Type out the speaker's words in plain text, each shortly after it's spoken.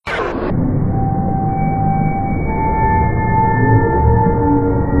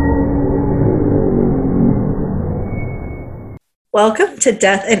Welcome to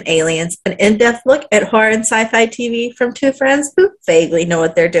Death and Aliens, an in-depth look at horror and sci-fi TV from two friends who vaguely know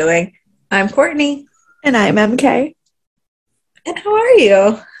what they're doing. I'm Courtney. And I'm MK. And how are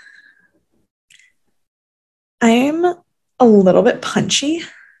you? I'm a little bit punchy.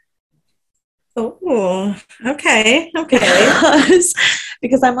 Oh, okay.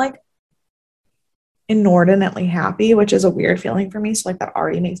 Because I'm like inordinately happy, which is a weird feeling for me. So like that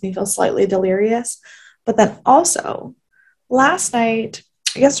already makes me feel slightly delirious. But then also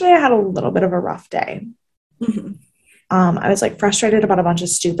yesterday I had a little bit of a rough day. Mm-hmm. I was like frustrated about a bunch of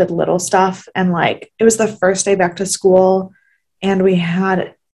stupid little stuff. And like it was the first day back to school and we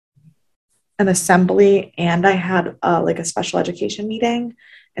had an assembly and I had like a special education meeting.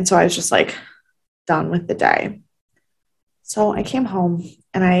 And so I was just like done with the day. So I came home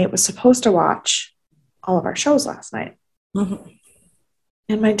and I was supposed to watch all of our shows last night. Mm-hmm.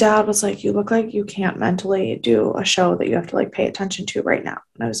 And my dad was like, "You look like you can't mentally do a show that you have to like pay attention to right now."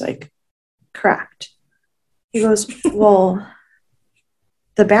 And I was like, "Correct." He goes, "Well,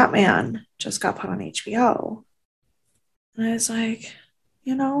 the Batman just got put on HBO." And I was like,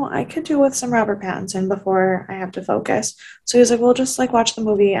 I could do with some Robert Pattinson before I have to focus. So he was like, "Well, just like watch the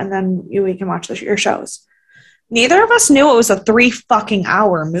movie and then we can watch your shows." Neither of us knew it was a 3 fucking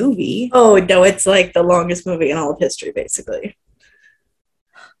hour movie. Oh, no, it's like the longest movie in all of history, basically.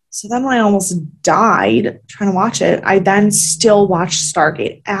 So then when I almost died trying to watch it, I then still watched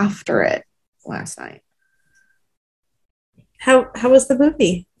Stargate after it last night. How was the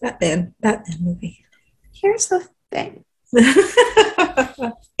movie? Batman movie. Here's the thing.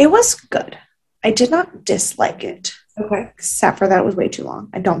 It was good. I did not dislike it. Okay. Except for that it was way too long.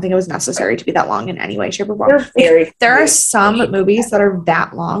 I don't think it was necessary to be that long in any way, shape, or form. There are some movies that are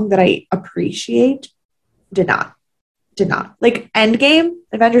that long that I appreciate. Did not. Like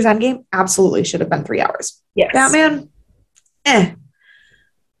Avengers Endgame, absolutely should have been 3 hours. Yes. Batman,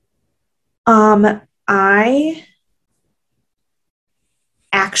 I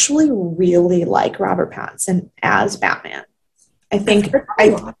actually really like Robert Pattinson as Batman. I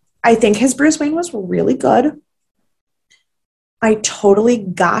think his Bruce Wayne was really good. I totally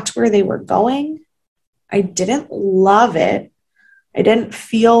got where they were going. I didn't love it. I didn't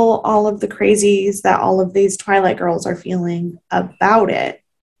feel all of the crazies that all of these Twilight girls are feeling about it.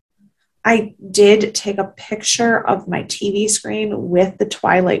 I did take a picture of my TV screen with the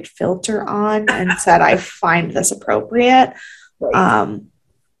Twilight filter on and said, I find this appropriate. Right.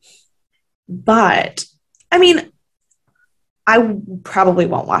 But I mean, I probably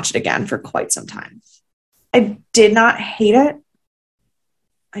won't watch it again for quite some time. I did not hate it.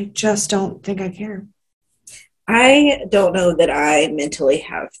 I just don't think I care. I don't know that I mentally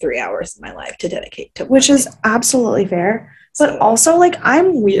have 3 hours in my life to dedicate to which is absolutely fair. But also, like,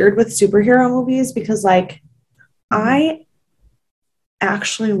 I'm weird with superhero movies because, like, I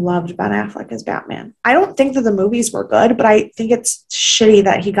actually loved Ben Affleck as Batman. I don't think that the movies were good, but I think it's shitty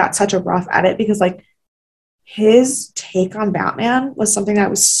that he got such a rough edit because, like, his take on Batman was something I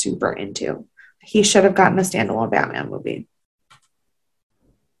was super into. He should have gotten a standalone Batman movie.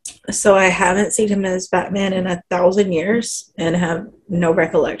 So I haven't seen him as Batman in 1,000 years and have no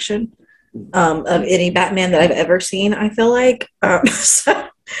recollection of any Batman that I've ever seen, I feel like. So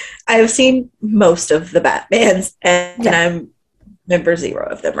I've seen most of the Batmans, and I'm member 0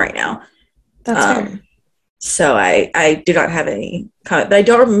 of them right now. That's fair. So I do not have any comment, but I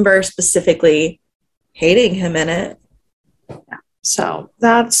don't remember specifically hating him in it. Yeah. So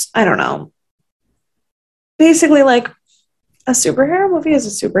that's, I don't know. Basically, like, a superhero movie is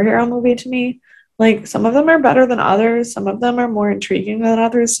a superhero movie to me. Like, some of them are better than others. Some of them are more intriguing than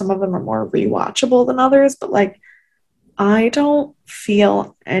others. Some of them are more rewatchable than others. But, like, I don't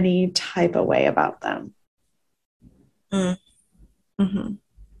feel any type of way about them. Mm-hmm.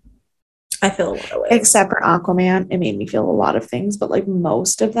 I feel a lot of ways. Except for Aquaman, it made me feel a lot of things. But, like,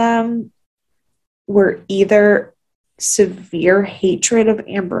 most of them were either severe hatred of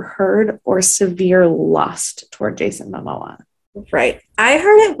Amber Heard or severe lust toward Jason Momoa. Right. I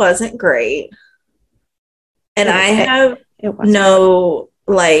heard it wasn't great. And I have no,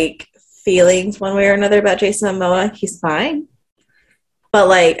 like, feelings one way or another about Jason Momoa. He's fine. But,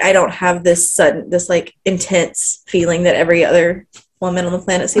 like, I don't have this like, intense feeling that every other woman on the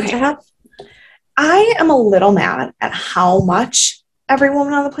planet seems to have. I am a little mad at how much every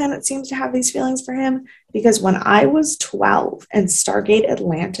woman on the planet seems to have these feelings for him, because when I was 12 and Stargate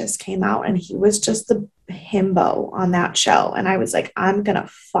Atlantis came out and he was just the himbo on that show, and I was like, I'm gonna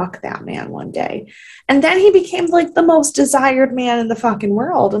fuck that man one day. And then he became like the most desired man in the fucking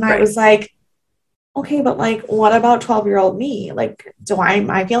world. And I was like, okay, but like, what about 12-year-old me? Like,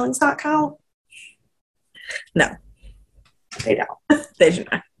 my feelings not count? No. They don't. They do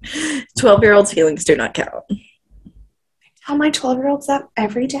not. 12-year-olds' feelings do not count. I tell my 12-year-olds that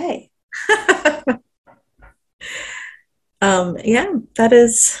every day. Yeah, that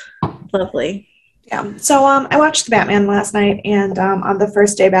is lovely. Yeah. So I watched The Batman last night, and on the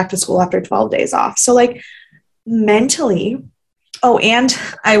first day back to school after 12 days off. So like mentally, and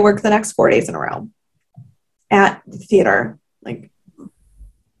I work the next 4 days in a row at the theater. Like,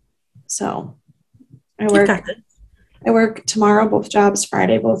 so I work tomorrow, both jobs,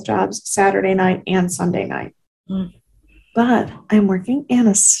 Friday, both jobs, Saturday night and Sunday night. But I'm working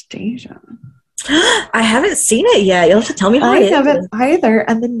Anastasia. I haven't seen it yet. You'll have to tell me how it is. I haven't either.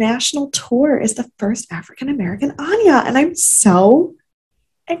 And the national tour is the first African-American Anya. And I'm so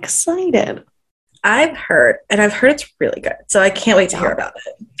excited. I've heard it's really good. So I can't wait to hear about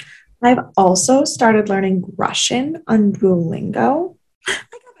it. I've also started learning Russian on Duolingo. I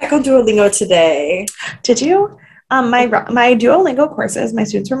got back on Duolingo today. Did you? My Duolingo courses, my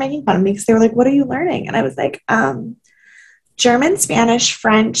students were making fun of me because they were like, what are you learning? And I was like, German, Spanish,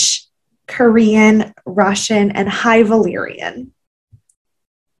 French, Korean, Russian, and High Valyrian.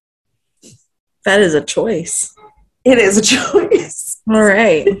 That is a choice. It is a choice. All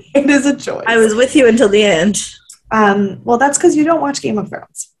right. It is a choice. I was with you until the end. Well, that's because you don't watch Game of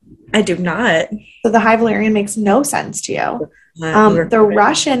Thrones. I do not. So the High Valyrian makes no sense to you. The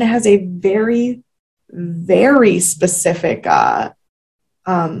Russian has a very, very specific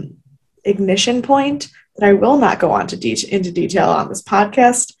ignition point that I will not go on to into detail on this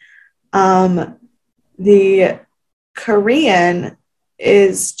podcast. The Korean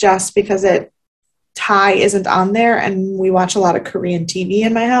is just because Thai isn't on there, and we watch a lot of Korean TV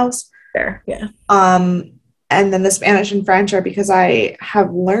in my house. Fair, yeah. And then the Spanish and French are because I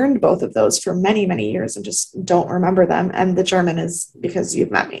have learned both of those for many, many years and just don't remember them. And the German is because you've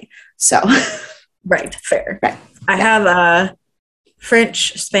met me. So, right, fair. Right. I have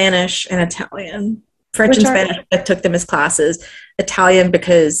French, Spanish, and Italian. French and Spanish, I took them as classes. Italian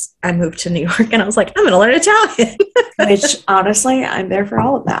because I moved to New York and I was like, I'm going to learn Italian. Which, honestly, I'm there for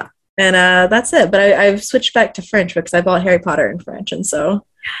all of that. And that's it. But I've switched back to French because I bought Harry Potter in French. And so,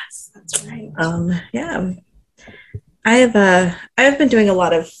 yes, that's right. Yeah. I've been doing a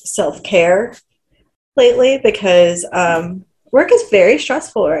lot of self-care lately because work is very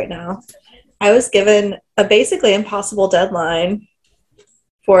stressful right now. I was given a basically impossible deadline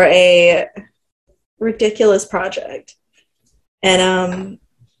for a ridiculous project. And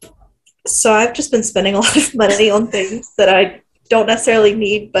so I've just been spending a lot of money on things that I don't necessarily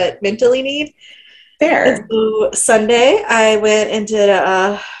need but mentally need. Fair. And so Sunday I went and did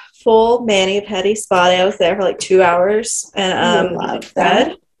a full mani-pedi spa day. I was there for like 2 hours and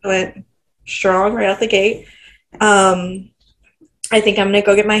I went strong right out the gate. I think I'm gonna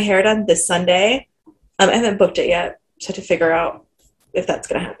go get my hair done this Sunday. I haven't booked it yet, so I have to figure out if that's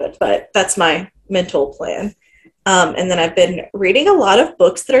gonna happen, but that's my mental plan. And then I've been reading a lot of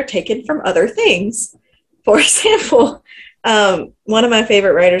books that are taken from other things. For example, one of my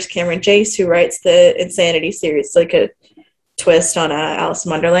favorite writers, Cameron Jace, who writes the Insanity series, like a twist on Alice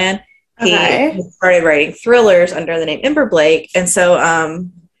in Wonderland. Okay. He started writing thrillers under the name Ember Blake, and so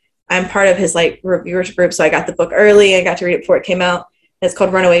I'm part of his like reviewers group. So I got the book early. I got to read it before it came out. It's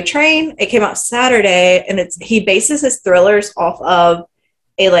called Runaway Train. It came out Saturday, and he bases his thrillers off of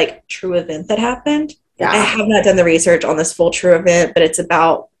a like true event that happened. Yeah. I have not done the research on this full true event, but it's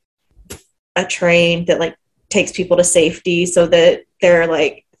about a train that like takes people to safety so that they're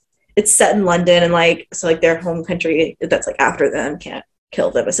like, it's set in London and like, so like their home country that's like after them can't kill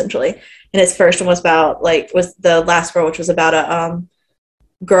them essentially. And his first one was the last girl, which was about a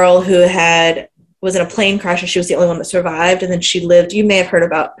girl who was in a plane crash and she was the only one that survived. And then she lived, you may have heard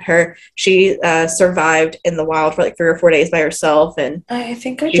about her. She survived in the wild for like 3 or 4 days by herself. And I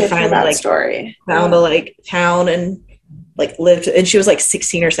think I did hear that story. Found a like town and like lived, and she was like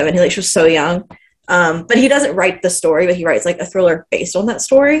 16 or 17. Like she was so young. But he doesn't write the story, but he writes like a thriller based on that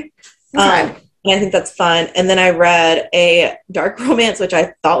story. Okay. And I think that's fun. And then I read a dark romance, which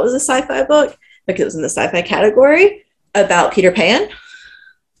I thought was a sci-fi book because it was in the sci-fi category, about Peter Pan.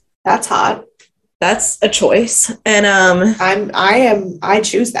 That's hot. That's a choice. And I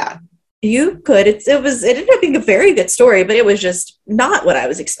choose that. You could. It ended up being a very good story, but it was just not what I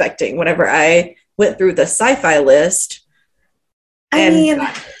was expecting whenever I went through the sci-fi list. I mean,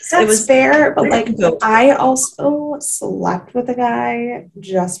 that's fair, but like I also slept with a guy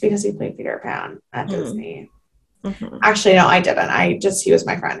just because he played Peter Pan at Disney. Mm-hmm. Actually, no, I didn't. He was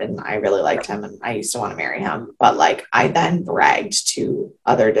my friend and I really liked him and I used to want to marry him. But like I then bragged to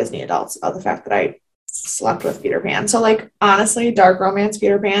other Disney adults about the fact that I slept with Peter Pan. So like honestly, dark romance,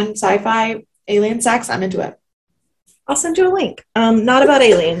 Peter Pan, sci-fi, alien sex, I'm into it. I'll send you a link. Not about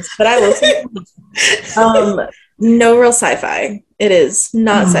aliens, but I will send you a link. No real sci-fi. It is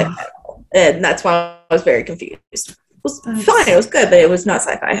not sci-fi at all. And that's why I was very confused. It was fine. It was good, but it was not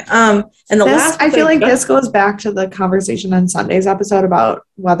sci-fi. And I feel like this goes back to the conversation on Sunday's episode about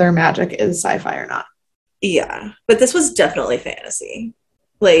whether magic is sci-fi or not. Yeah, but this was definitely fantasy.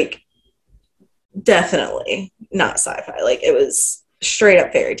 Like, definitely not sci-fi. Like, it was straight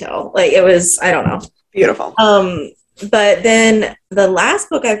up fairy tale. Like, it was, I don't know. Beautiful. But then the last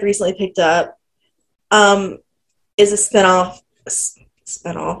book I've recently picked up is a spinoff.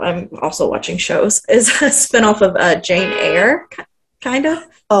 I'm also watching shows. Is a spinoff of Jane Eyre, kind of.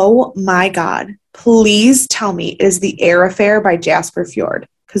 Oh my God! Please tell me, is The Eyre Affair by Jasper Fjord?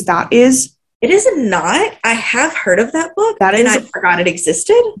 Because that is. It is not. I have heard of that book. And I forgot it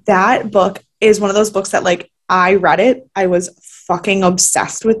existed. That book is one of those books that, like, I read it. I was fucking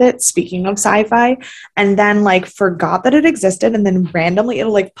obsessed with it, speaking of sci-fi, and then, like, forgot that it existed, and then randomly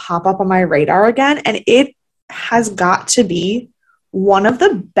it'll, like, pop up on my radar again, and it has got to be one of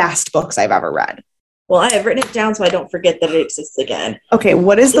the best books I've ever read. Well, I have written it down so I don't forget that it exists again. Okay,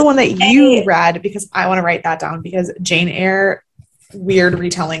 what is the one that you read? Because I want to write that down, because Jane Eyre weird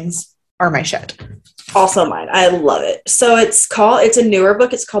retellings are my shit. Also mine. I love it. So it's a newer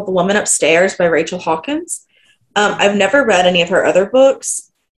book. It's called The Woman Upstairs by Rachel Hawkins. I've never read any of her other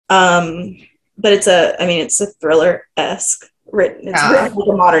books. But it's a thriller-esque written. It's written like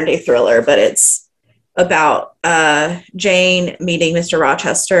a modern day thriller, but it's about Jane meeting Mr.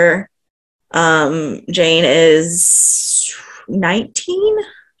 Rochester. Jane is 19,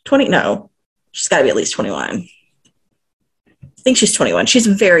 20. No, she's got to be at least 21. I think she's 21. She's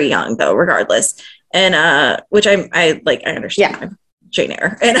very young though, regardless. And which I understand. Yeah. Jane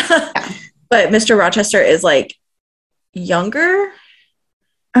Eyre. And but Mr. Rochester is like younger.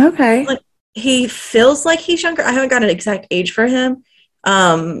 Okay. Like, he feels like he's younger. I haven't got an exact age for him.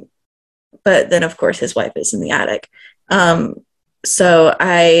 But then of course his wife is in the attic. So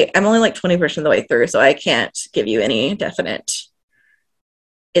I'm only like 20% of the way through, so I can't give you any definite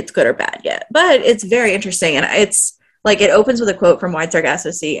it's good or bad yet. But it's very interesting, and it's like it opens with a quote from Wide Sargasso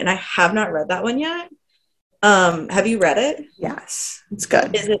Sea, and I have not read that one yet. Have you read it? Yes, it's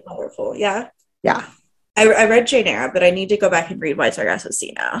good. Is it wonderful? Yeah. Yeah. I read Jane Eyre, but I need to go back and read Wide Sargasso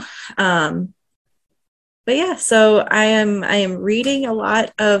Sea now. But yeah, so I am reading a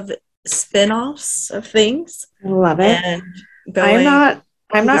lot of spin-offs of things. I love it. And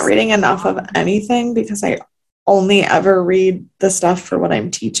I'm not reading enough of anything because I only ever read the stuff for what I'm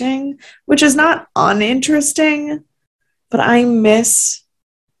teaching, which is not uninteresting, but I miss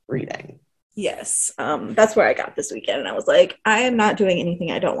reading. Yes. That's where I got this weekend. And I was like, I am not doing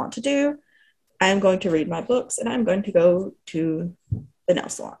anything I don't want to do. I'm going to read my books and I'm going to go to the nail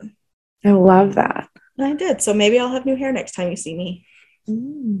salon. I love that. And I did. So maybe I'll have new hair next time you see me.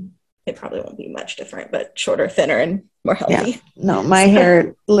 It probably won't be much different, but shorter, thinner, and more healthy. Yeah. No, my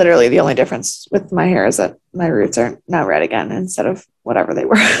hair, literally the only difference with my hair is that my roots are now red again instead of whatever they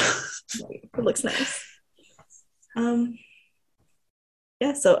were. It looks nice.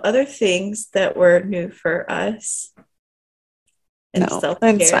 Yeah, so other things that were new for us. No,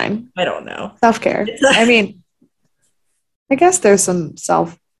 that's fine. I don't know. Self-care. I mean, I guess there's some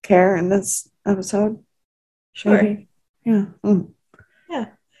self-care in this episode. Sure. Maybe. Yeah. Yeah.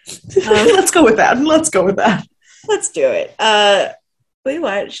 Let's go with that. Let's do it. We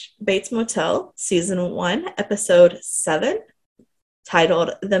watched Bates Motel season 1, episode 7,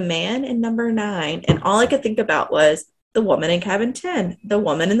 titled The Man in Number 9. And all I could think about was The Woman in Cabin 10, The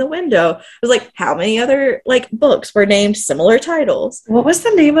Woman in the Window. It was like, how many other like books were named similar titles? What was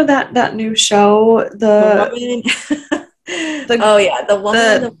the name of that new show? The woman in the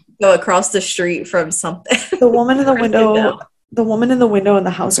window across the street from something. The woman in the window. The woman in the window in the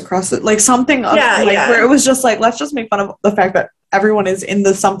house across it, like something where it was just like, let's just make fun of the fact that everyone is in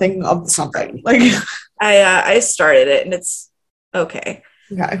the something of something. Like I started it and it's okay.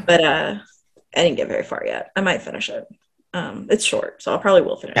 Okay. But I didn't get very far yet. I might finish it. It's short, so I probably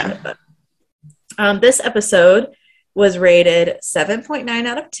will finish it. But this episode was rated 7.9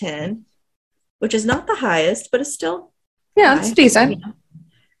 out of 10, which is not the highest, but it's still it's decent. You know?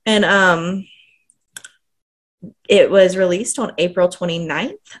 And it was released on April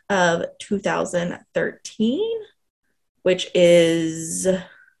 29th of 2013, which is,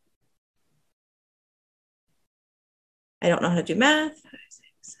 I don't know how to do math.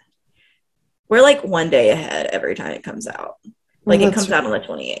 We're like one day ahead every time it comes out. Like it comes out on the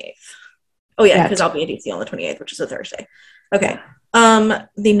 28th. Oh yeah, because I'll be in DC on the 28th, which is a Thursday. Okay.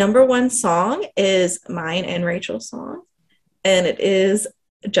 The number one song is mine and Rachel's song, and it is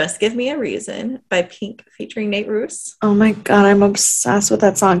Just Give Me a Reason by Pink featuring Nate Ruess. Oh my God, I'm obsessed with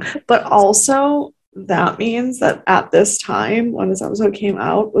that song. But also, that means that at this time, when this episode came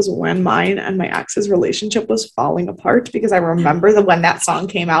out, was when mine and my ex's relationship was falling apart because I remember that when that song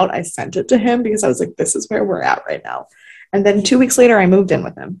came out, I sent it to him because I was like, this is where we're at right now. And then 2 weeks later, I moved in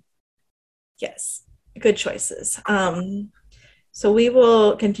with him. Yes, good choices. So we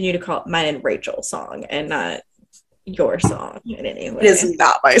will continue to call it mine and Rachel's song and not your song in any way. It is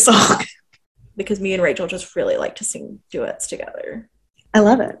not my song. Because me and Rachel just really like to sing duets together. I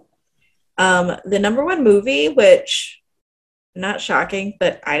love it. The number one movie, which, not shocking,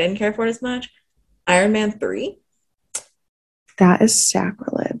 but I didn't care for it as much, Iron Man 3. That is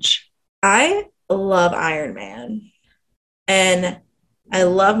sacrilege. I love Iron Man. And I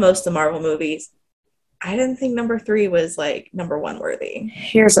love most of the Marvel movies. I didn't think number 3 was like number 1 worthy.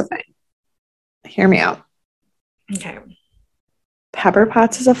 Here's the thing. Hear me out. Okay. Pepper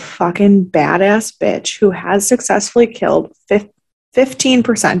Potts is a fucking badass bitch who has successfully killed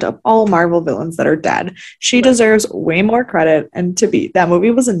 15% of all Marvel villains that are dead. She deserves way more credit. And that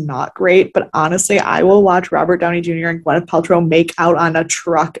movie was not great, but honestly, I will watch Robert Downey Jr. and Gwyneth Paltrow make out on a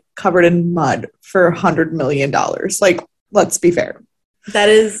truck covered in mud for $100 million. Like, let's be fair. That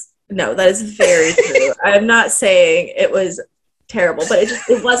is very true. I'm not saying it was terrible, but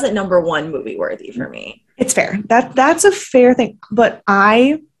it wasn't number 1 movie worthy for me. It's fair. That's a fair thing. But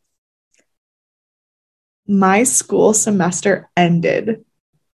my school semester ended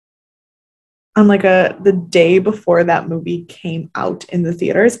on like the day before that movie came out in the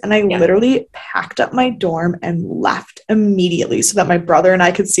theaters, and I literally packed up my dorm and left immediately so that my brother and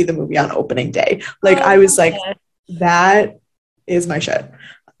I could see the movie on opening day. Like, I was like, that is my shit.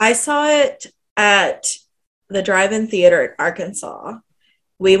 I saw it at the drive-in theater in Arkansas.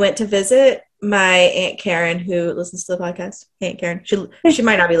 We went to visit my Aunt Karen, who listens to the podcast. Aunt Karen. She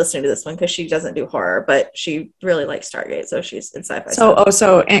might not be listening to this one because she doesn't do horror, but she really likes Stargate, so she's in sci-fi.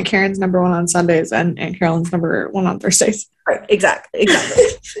 So Aunt Karen's number 1 on Sundays and Aunt Carolyn's number 1 on Thursdays. Right, exactly.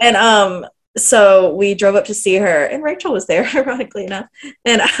 And so we drove up to see her, and Rachel was there, ironically enough.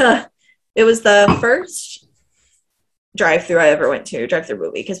 And it was the first drive-through I ever went to, drive-through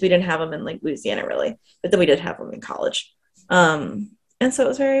movie, because we didn't have them in like Louisiana really, but then we did have them in college. And so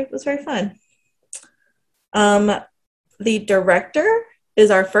it was very fun. The director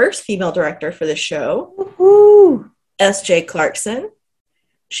is our first female director for the show. Woo-hoo. S.J. Clarkson.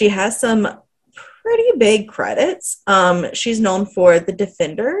 She has some pretty big credits. She's known for The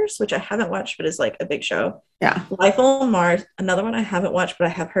Defenders, which I haven't watched, but is like a big show. Yeah. Life on Mars, another one I haven't watched, but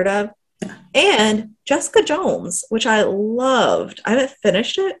I have heard of. Yeah. And Jessica Jones, which I loved. I haven't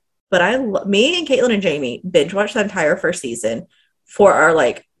finished it, but me and Caitlin and Jamie binge watched the entire first season for our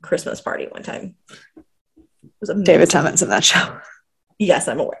like Christmas party one time. It was amazing. David Tennant's in that show. Yes,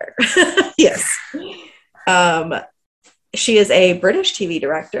 I'm aware. Yes. She is a British TV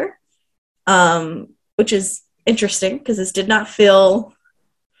director, which is interesting because this did not feel,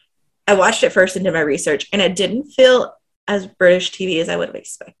 I watched it first and did my research, and it didn't feel as British TV as I would have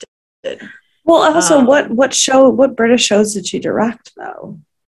expected. Well, also, what British shows did she direct, though?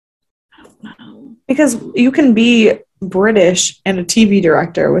 I don't know. Because you can be British and a TV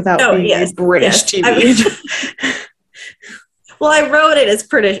director without being a British TV. Well, I wrote it as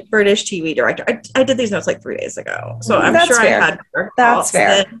British TV director. I did these notes like 3 days ago, so I'm sure fair. I had. That's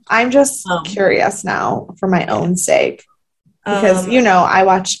fair. I'm just curious now for my own sake because I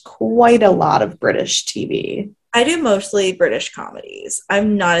watch quite a lot of British TV. I do mostly British comedies.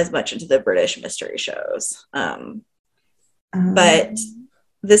 I'm not as much into the British mystery shows, but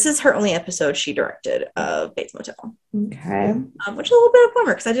this is her only episode she directed of Bates Motel. Okay, which is a little bit of a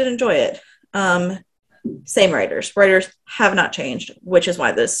bummer because I did enjoy it. Same writers have not changed, which is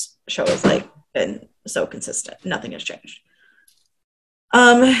why this show has like been so consistent. Nothing has changed.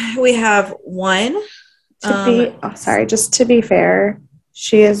 We have one. Just to be fair,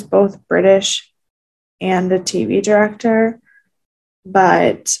 she is both British and a TV director,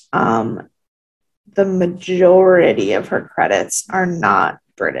 but the majority of her credits are not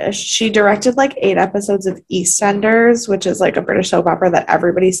British. She directed like 8 episodes of EastEnders, which is like a British soap opera that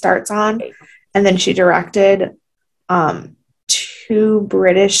everybody starts on. And then she directed 2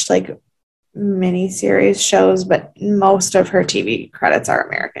 British like miniseries shows, but most of her TV credits are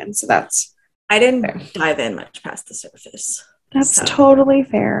American. So I didn't dive in much past the surface. That's totally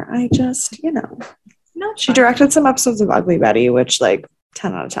fair. I just, she directed some episodes of Ugly Betty, which like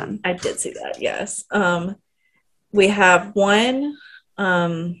 10 out of 10. I did see that, yes. We have one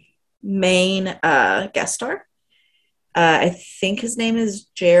main guest star. I think his name is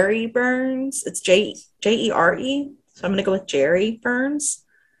Jerry Burns. It's Jere. So I'm going to go with Jerry Burns.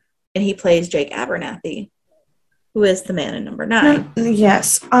 and he plays Jake Abernathy, who is the man in number 9.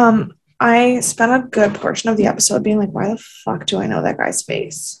 Yes. I spent a good portion of the episode being like, why the fuck do I know that guy's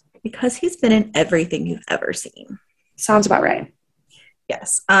face? Because he's been in everything you've ever seen. Sounds about right.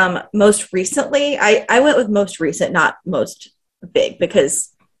 Yes. Most recently, I went with most recent, not most big,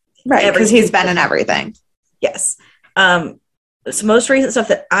 because he's been in everything. Yes. So most recent stuff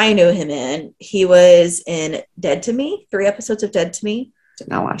that I knew him in, he was in Dead to Me, 3 episodes of Dead to Me. Did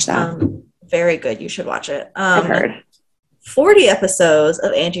not watch that. Very good. You should watch it. I've heard. 40 episodes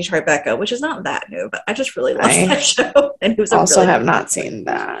of Angie Tribeca, which is not that new, but I just really love that show. And it was also have not seen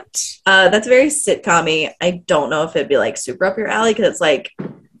that. That's very sitcom-y. I don't know if it'd be like super up your alley because it's like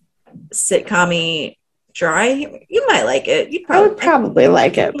sitcom-y dry. You might like it. I would probably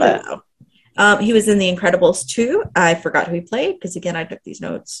like it, but he was in The Incredibles 2. I forgot who he played because again I took these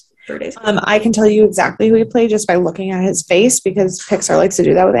notes 3 days ago. I can tell you exactly who he played just by looking at his face because Pixar likes to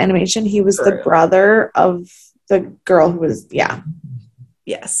do that with animation. He was the brother of the girl who was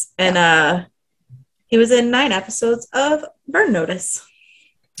yes, and he was in 9 episodes of Burn Notice.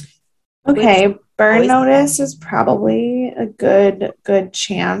 Okay, Burn Notice is probably a good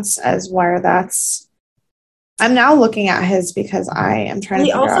chance as where that's. I'm now looking at his because I am trying to.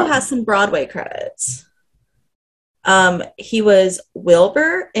 He also has some Broadway credits. He was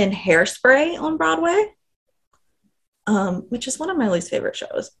Wilbur in Hairspray on Broadway, which is one of my least favorite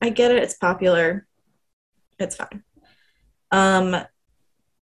shows. I get it; it's popular. It's fine. And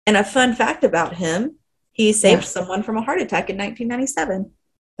a fun fact about him: he saved someone from a heart attack in 1997.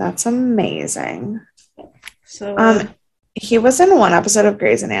 That's amazing. So, he was in 1 episode of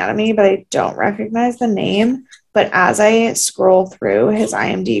Grey's Anatomy, but I don't recognize the name. But as I scroll through his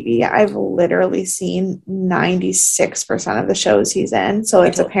IMDb, I've literally seen 96% of the shows he's in. So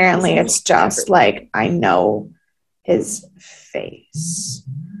it's just like I know his face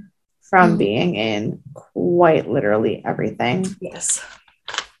from being in quite literally everything. Yes.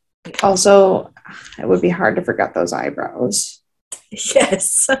 Also, it would be hard to forget those eyebrows.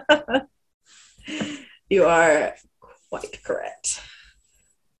 Yes. You are quite correct.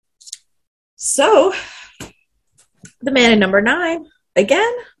 So, the man in number 9,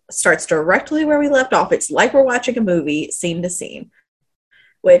 again, starts directly where we left off. It's like we're watching a movie, scene to scene,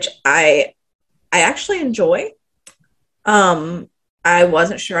 which I actually enjoy. I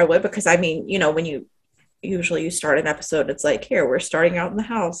wasn't sure I would because, I mean, you know, when you start an episode, it's like, here, we're starting out in the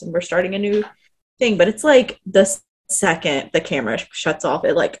house and we're starting a new thing. But it's like the second the camera shuts off,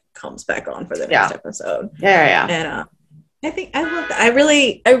 it like comes back on for the next episode. Yeah. And I think I love that. I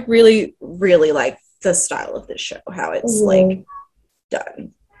really, really like the style of this show, how it's like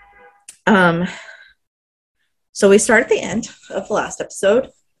done. So we start at the end of the last episode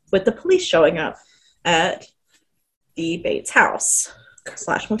with the police showing up at the Bates house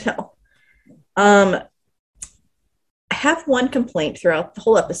 / motel. I have one complaint throughout the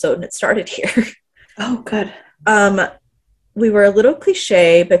whole episode, and it started here. Oh, good. We were a little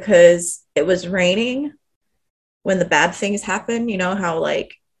cliche because it was raining when the bad things happen. You know how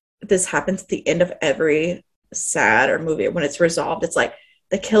like this happens at the end of every sad or movie when it's resolved. It's like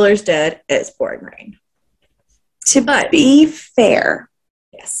the killer's dead. It's pouring rain. To be fair,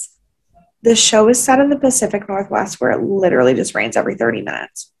 yes, the show is set in the Pacific Northwest where it literally just rains every 30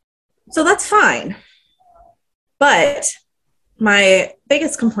 minutes. So that's fine. But my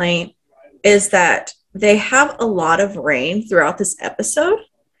biggest complaint is that they have a lot of rain throughout this episode,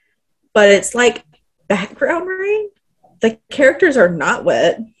 but it's like background rain. The characters are not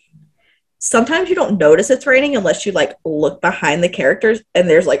wet. Sometimes you don't notice it's raining unless you like look behind the characters and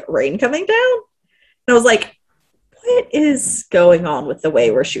there's like rain coming down. And I was like, what is going on with the way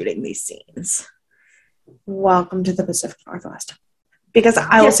we're shooting these scenes? Welcome to the Pacific Northwest. Because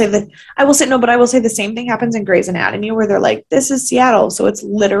I will say the same thing happens in Grey's Anatomy where they're like, this is Seattle. So it's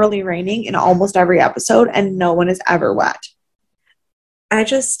literally raining in almost every episode and no one is ever wet. I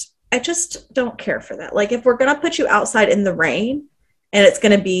just don't care for that. Like if we're going to put you outside in the rain and it's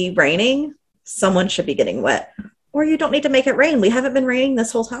going to be raining, someone should be getting wet. Or you don't need to make it rain. We haven't been raining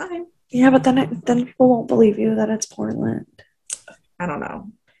this whole time. Yeah, but then people won't believe you that it's Portland. I don't know.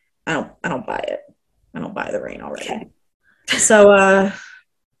 I don't buy it. I don't buy the rain already. Okay. So I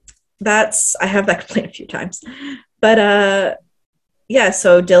have that complaint a few times. But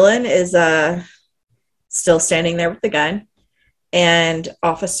so Dylan is still standing there with the gun, and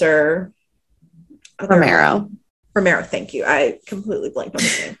Officer Romero, thank you. I completely blanked on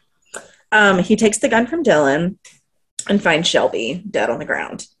his name. He takes the gun from Dylan and finds Shelby dead on the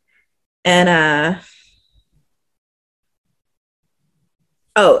ground. And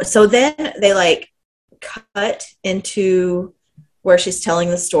so then they like cut into where she's telling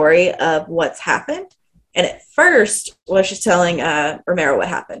the story of what's happened. And at first, well, she's telling Romero what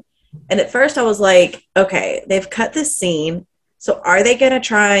happened. And at first I was like, okay, they've cut this scene. So are they going to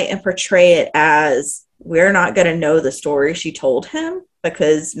try and portray it as we're not going to know the story she told him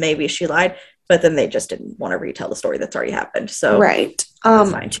because maybe she lied, but then they just didn't want to retell the story that's already happened. So right.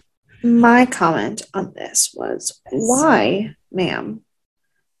 My comment on this was, why, ma'am,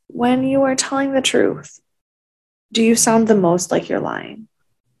 when you are telling the truth, do you sound the most like you're lying?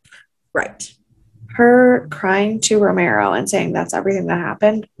 Right. Her crying to Romero and saying that's everything that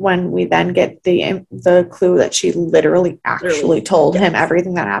happened, when we then get the clue that she literally actually told him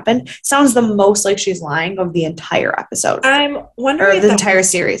everything that happened, sounds the most like she's lying of the entire episode. I'm wondering if the entire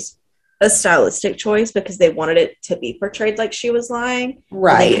series. A stylistic choice because they wanted it to be portrayed like she was lying.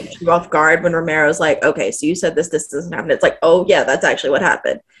 Right. They off guard when Romero's like, okay, so you said this doesn't happen. It's like, oh yeah, that's actually what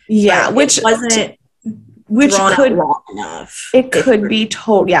happened. Yeah, but which wasn't could long enough. It could be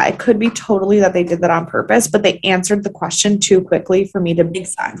it could be totally that they did that on purpose, but they answered the question too quickly for me to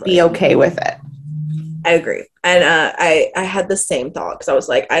be okay with it. I agree. And I had the same thought because I was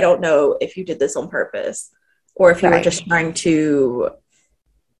like, I don't know if you did this on purpose or if you were just trying to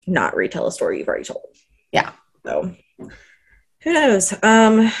not retell a story you've already told. Yeah. So who knows?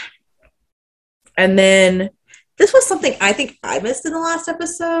 And then this was something I think I missed in the last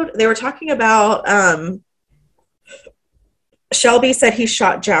episode. They were talking about Shelby said he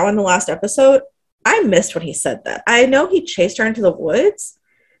shot Zhao in the last episode. I missed when he said that. I know he chased her into the woods.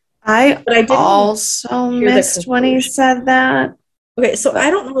 But I didn't also missed when he said that. Okay, so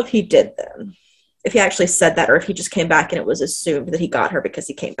I don't know if he did then. If he actually said that or if he just came back and it was assumed that he got her because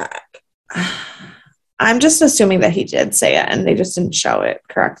he came back. I'm just assuming that he did say it and they just didn't show it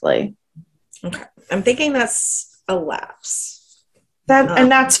correctly. Okay. I'm thinking that's a lapse.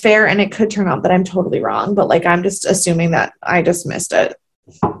 And that's fair, and it could turn out that I'm totally wrong, but like I'm just assuming that I just missed it.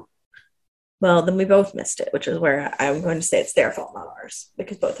 Well, then we both missed it, which is where I'm going to say it's their fault, not ours,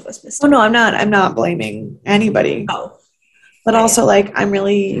 because both of us missed it. Oh no, I'm not blaming anybody. Oh. But also, like, I'm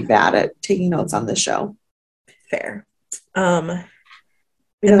really bad at taking notes on this show. Fair. And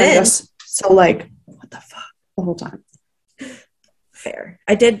then, I'm just so like, what the fuck the whole time. Fair.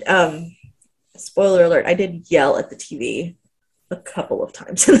 I did, spoiler alert, I did yell at the TV a couple of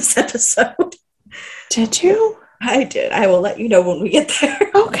times in this episode. Did you? I did. I will let you know when we get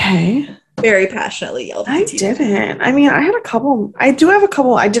there. Okay. Very passionately yelled at the TV. I didn't. I mean, I did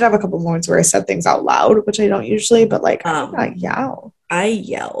have a couple moments where I said things out loud, which I don't usually, but like I yell. I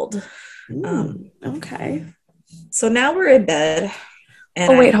yelled. Okay. So now we're in bed.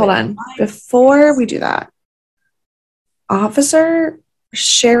 And wait, hold on. Before we do that,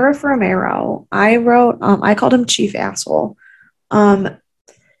 Sheriff Romero, I wrote, I called him Chief Asshole. My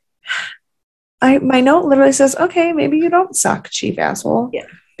note literally says, okay, maybe you don't suck, Chief Asshole. Yeah.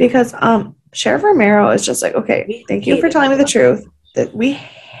 Because Sheriff Romero is just like, okay, thank you for telling me the truth. That we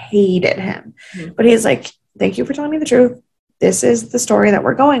hated him. Mm-hmm. But he's like, thank you for telling me the truth. This is the story that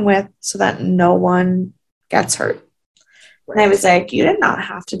we're going with so that no one gets hurt. Right. And I was like, you did not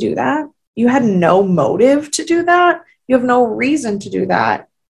have to do that. You had no motive to do that. You have no reason to do that.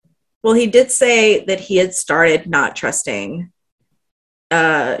 Well, he did say that he had started not trusting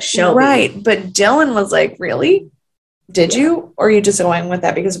Shelby. Right. But Dylan was like, really? Did you? Or are you just going with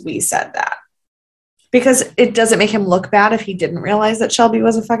that because we said that? Because it doesn't make him look bad if he didn't realize that Shelby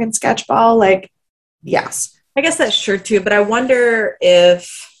was a fucking sketchball. Like, yes. I guess that's true too, but I wonder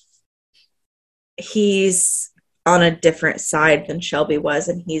if he's on a different side than Shelby was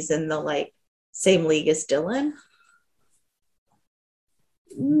and he's in the like same league as Dylan.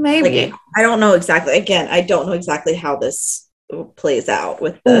 Maybe. Like, I don't know exactly. Again, I don't know exactly how this plays out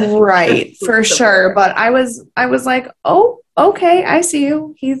with the right for sure. But I was like, oh, okay, I see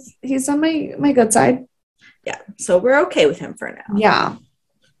you. He's on my good side. Yeah, so we're okay with him for now. Yeah.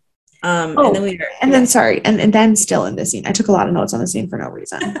 And then still in this scene, I took a lot of notes on the scene for no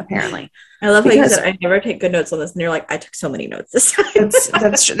reason. Apparently, I love how you said I never take good notes on this, and you're like, I took so many notes this time.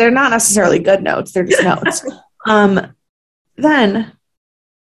 That's true. They're not necessarily good notes; they're just notes. Then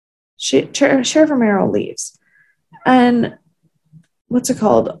Sheriff Romero leaves, and what's it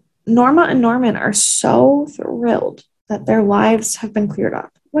called? Norma and Norman are so thrilled that their lives have been cleared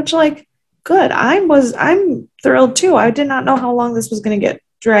up, which, like, good. I'm thrilled too. I did not know how long this was going to get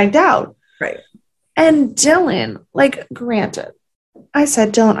dragged out. Right. And Dylan, like, granted, I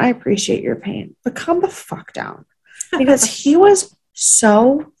said, Dylan, I appreciate your pain, but calm the fuck down. Because he was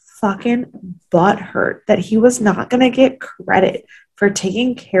so fucking butthurt that he was not going to get credit for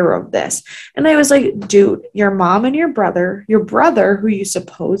taking care of this. And I was like, dude, your mom and your brother who you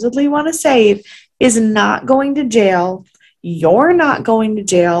supposedly want to save is not going to jail. You're not going to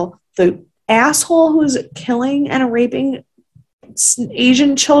jail. The asshole who's killing and raping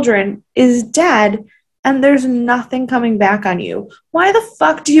Asian children is dead, and there's nothing coming back on you. Why the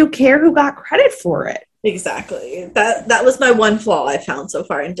fuck do you care who got credit for it? Exactly. That was my one flaw I found so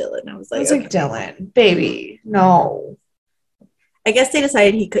far in Dylan. I was like, Dylan, baby, no. I guess they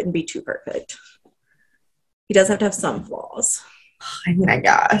decided he couldn't be too perfect. He does have to have some flaws. I mean, I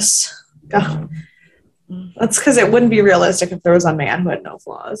guess. Ugh. That's because it wouldn't be realistic if there was a man who had no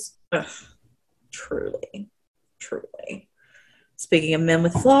flaws. Ugh. Truly. Speaking of men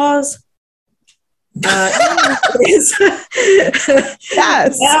with flaws, yes.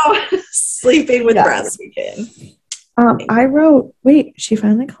 Now sleeping with Bradley again. I wrote, wait, she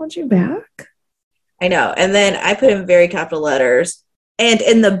finally called you back? I know. And then I put in very capital letters. And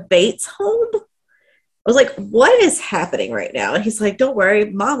in the Bates home, I was like, what is happening right now? And he's like, don't worry,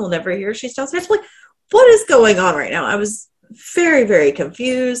 Mom will never hear. She's downstairs. I'm like, what is going on right now? I was very, very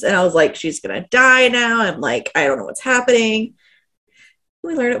confused. And I was like, she's going to die now. I'm like, I don't know what's happening.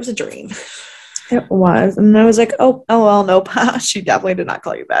 We learned it was a dream. It was. And I was like, oh, well, nope. She definitely did not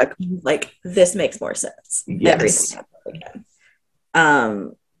call you back. Like, this makes more sense. Yes. Everything happened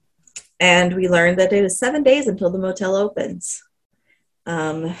again. And we learned that it was 7 days until the motel opens.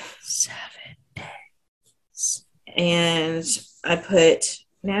 7 days. And I put,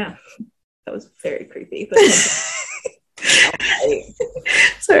 that was very creepy. But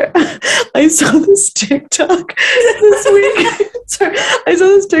Sorry, I saw this TikTok this week. I saw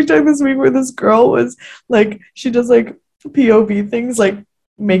this TikTok this week where this girl was like, she does like POV things, like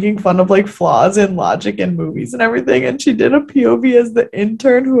making fun of like flaws in logic in movies and everything. And she did a POV as the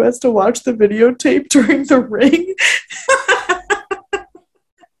intern who has to watch the videotape during The Ring.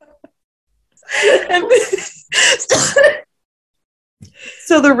 And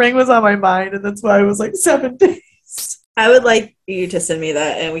so The Ring was on my mind, and that's why I was like 7 days. I would like you to send me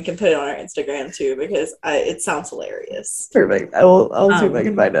that, and we can put it on our Instagram too, because it sounds hilarious. Perfect. I'll see if I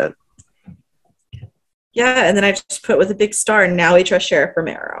can find it. Yeah, and then I just put with a big star, now we trust Sheriff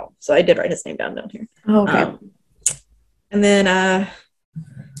Romero. So I did write his name down here. Oh, okay. And then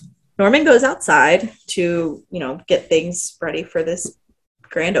Norman goes outside to, get things ready for this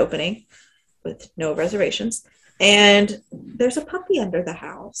grand opening with no reservations. And there's a puppy under the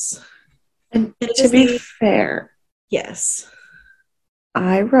house. And to be fair, yes,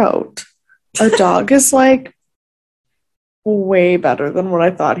 I wrote, a dog is like way better than what I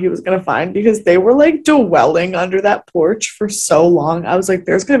thought he was going to find, because they were like dwelling under that porch for so long. I was like,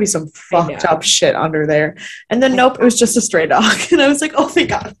 there's going to be some fucked up shit under there. And then nope, it was just a stray dog. And I was like, oh thank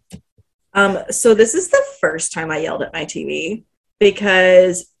God. So this is the first time I yelled at my TV,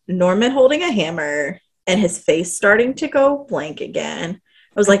 because Norman holding a hammer and his face starting to go blank again.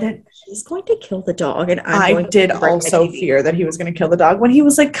 I was like, he's going to kill the dog. And I did also fear that he was going to kill the dog. When he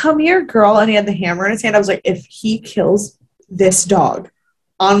was like, come here, girl, and he had the hammer in his hand, I was like, if he kills this dog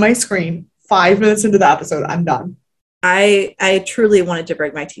on my screen 5 minutes into the episode, I'm done. I truly wanted to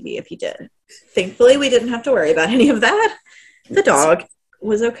break my TV if he did. Thankfully, we didn't have to worry about any of that. The dog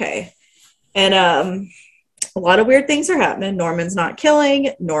was okay. And a lot of weird things are happening. Norman's not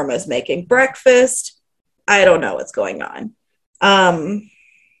killing. Norma's making breakfast. I don't know what's going on.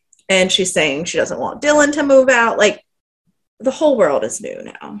 And she's saying she doesn't want Dylan to move out. Like, the whole world is new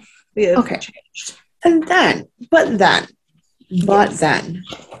now. We have changed. And then,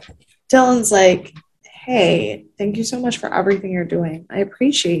 Dylan's like, hey, thank you so much for everything you're doing. I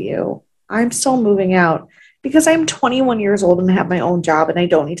appreciate you. I'm still moving out because I'm 21 years old and have my own job and I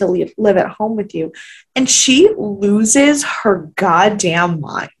don't need to live at home with you. And she loses her goddamn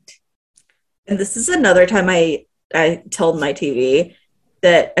mind. And this is another time I told my TV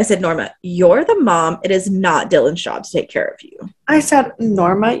that I said, Norma, you're the mom. It is not Dylan's job to take care of you. I said,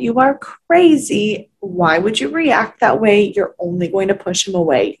 Norma, you are crazy. Why would you react that way? You're only going to push him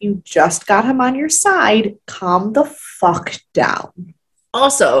away. You just got him on your side. Calm the fuck down.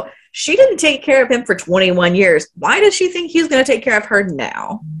 Also, she didn't take care of him for 21 years. Why does she think he's going to take care of her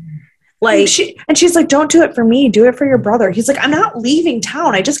now? Like, she's like, don't do it for me. Do it for your brother. He's like, I'm not leaving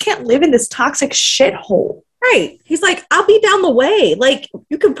town. I just can't live in this toxic shithole. Right. He's like, I'll be down the way. Like,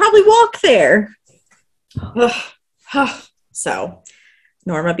 you can probably walk there. So,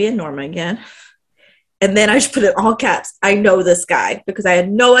 Norma being Norma again. And then I just put it all caps. I know this guy because I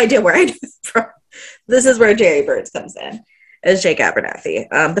had no idea where I knew him from. This is where Jerry Burns comes in as Jake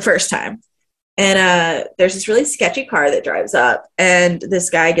Abernathy, the first time. And there's this really sketchy car that drives up, and this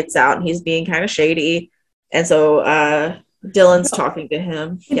guy gets out, and he's being kind of shady. And so Dylan's talking to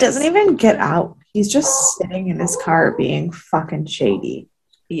him. He doesn't even get out. He's just sitting in his car being fucking shady.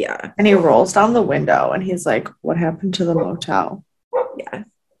 Yeah. And he rolls down the window and he's like, what happened to the motel? Yeah.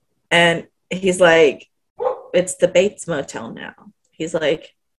 And he's like, it's the Bates Motel now. He's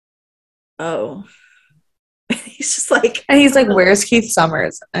like, oh. He's just like, and he's like, where's Keith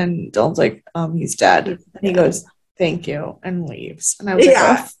Summers? And Dylan's like, he's dead. And he goes, thank you, and leaves. And I was like,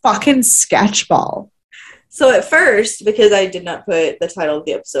 oh, fucking sketchball. So at first, because I did not put the title of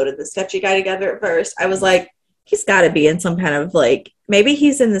the episode of the sketchy guy together at first, I was like, he's got to be in some kind of like, maybe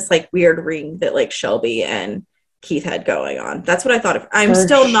he's in this like weird ring that like Shelby and Keith had going on. That's what I thought of. I'm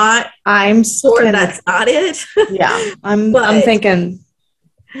still sure that's not it. Yeah, I'm thinking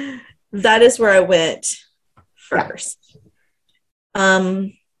that is where I went first. Yeah.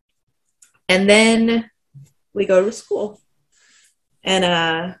 And then we go to school,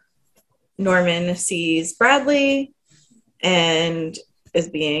 and Norman sees Bradley and is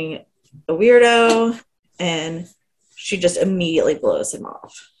being a weirdo, and she just immediately blows him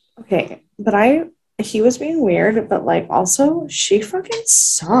off. Okay, but he was being weird, but like also she fucking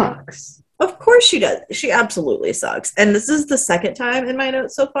sucks. Of course she does. She absolutely sucks. And this is the second time in my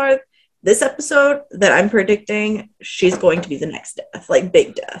notes so far this episode that I'm predicting she's going to be the next death, like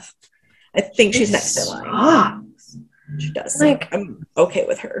big death. I think she's next in line. She does. Like, I'm okay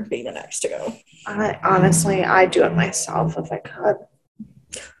with her being the next to go. I'd do it myself if I could.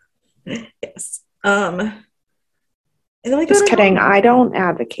 Yes. And then we just kidding. I don't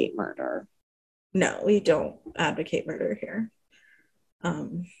advocate murder. No, we don't advocate murder here.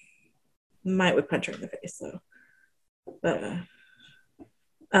 Might would punch her in the face though. But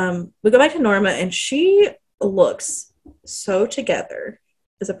we go back to Norma, and she looks so together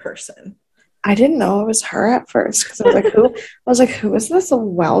as a person. I didn't know it was her at first because I was like, who is this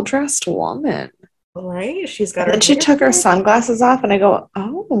well-dressed woman? Right? She's got her. And she took her sunglasses off, and I go,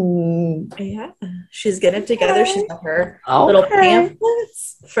 oh, yeah. She's getting it together. She's got her little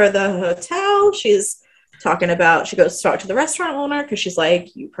pamphlets for the hotel. She's talking about. She goes to talk to the restaurant owner because she's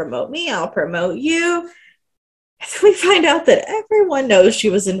like, "You promote me, I'll promote you." And we find out that everyone knows she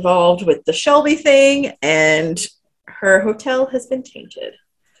was involved with the Shelby thing, and her hotel has been tainted.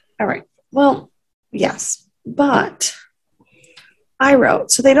 All right. Well, yes, but I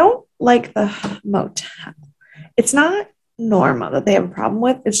wrote, so they don't like the motel. It's not Norma that they have a problem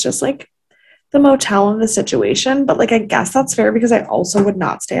with. It's just like the motel and the situation. But like, I guess that's fair because I also would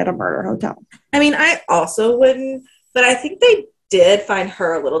not stay at a murder hotel. I mean, I also wouldn't, but I think they did find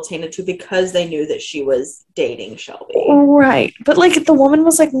her a little tainted too because they knew that she was dating Shelby. Right. But like the woman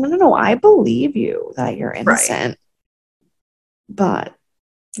was like, no, I believe you that you're innocent. Right. But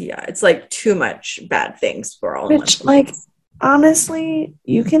yeah, it's like too much bad things for all. Which, like, honestly,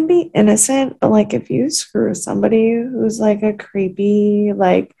 you can be innocent, but like if you screw somebody who's like a creepy,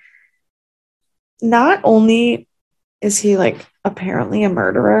 like, not only is he like apparently a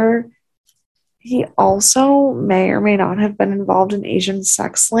murderer, he also may or may not have been involved in Asian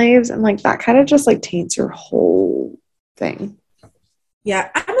sex slaves, and like that kind of just like taints your whole thing. Yeah,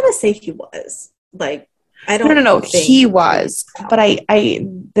 I'm gonna say he was like. I don't. No. He was, but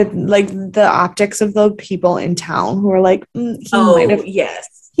the optics of the people in town who are like,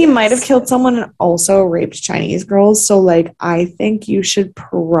 he might have killed someone and also raped Chinese girls. So like, I think you should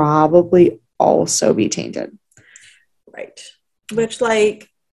probably also be tainted. Right. Which like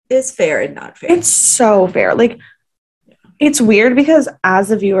is fair and not fair. It's so fair. Like, it's weird because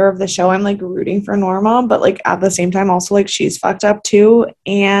as a viewer of the show, I'm like rooting for Norma, but like at the same time, also like she's fucked up too,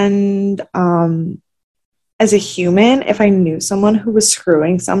 and as a human, if I knew someone who was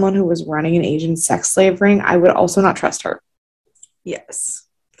screwing someone who was running an Asian sex slave ring, I would also not trust her. Yes.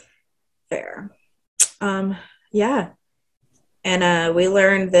 Fair. Yeah. And we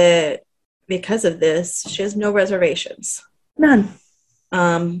learned that because of this, she has no reservations. None.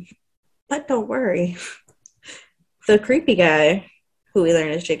 But don't worry. The creepy guy, who we learn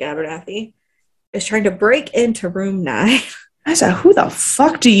is Jake Abernathy, is trying to break into room 9. I said, who the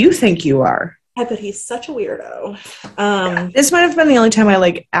fuck do you think you are? Yeah, but he's such a weirdo. This might have been the only time I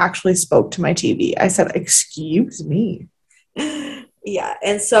like actually spoke to my TV. I said, excuse me. Yeah.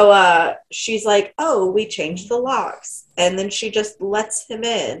 And so she's like, oh, we changed the locks. And then she just lets him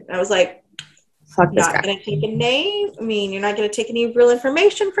in. And I was like, fuck this guy. Not going to take a name. I mean, you're not going to take any real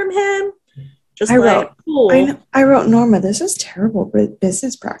information from him. Just I wrote, Norma, this is terrible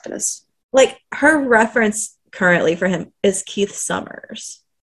business practice. Like, her reference currently for him is Keith Summers.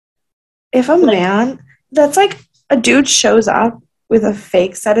 If a man, that's like a dude shows up with a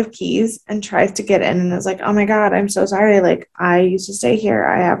fake set of keys and tries to get in and is like, oh my God, I'm so sorry. Like, I used to stay here.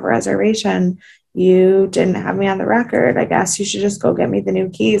 I have a reservation. You didn't have me on the record. I guess you should just go get me the new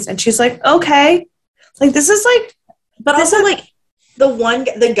keys. And she's like, okay. Like, this is like, but also like,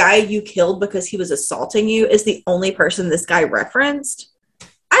 the guy you killed because he was assaulting you is the only person this guy referenced.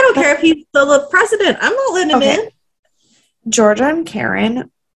 I don't care if he's still the president. I'm not letting him in. Georgia and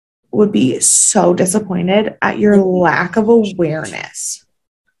Karen would be so disappointed at your lack of awareness.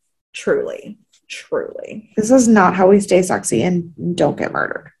 Truly. This is not how we stay sexy and don't get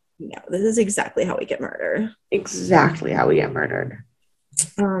murdered. No, this is exactly how we get murdered. Exactly how we get murdered.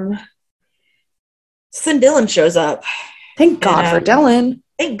 So then Dylan shows up. Thank God for Dylan.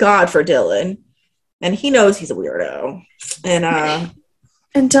 Thank God for Dylan. And he knows he's a weirdo.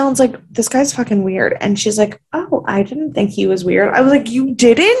 And Dylan's like, this guy's fucking weird. And she's like, oh, I didn't think he was weird. I was like, you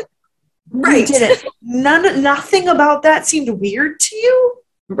didn't? Right. You didn't. Nothing about that seemed weird to you?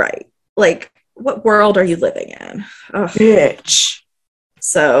 Right. Like, what world are you living in? Oh, bitch.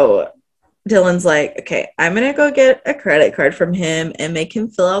 So Dylan's like, okay, I'm going to go get a credit card from him and make him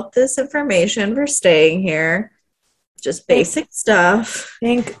fill out this information for staying here. Just basic stuff.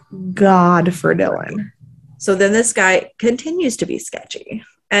 Thank God for Dylan. So then this guy continues to be sketchy.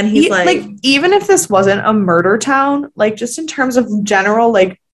 And he's like, even if this wasn't a murder town, like just in terms of general,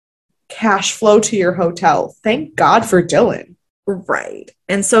 like cash flow to your hotel, thank God for Dylan. Right.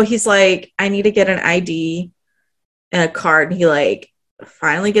 And so he's like, I need to get an ID and a card. And he like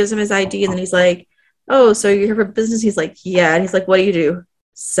finally gives him his ID. And then he's like, oh, so you're here for business? He's like, yeah. And he's like, what do you do?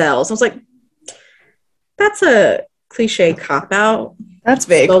 Sell. So I was like, that's a cliche cop out. That's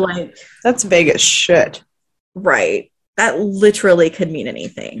vague. So like, that's vague as shit. Right. That literally could mean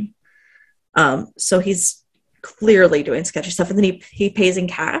anything. So he's clearly doing sketchy stuff. And then he pays in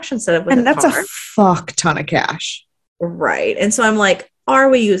cash instead of with and that's a fuck ton of cash. Right. And so I'm like, are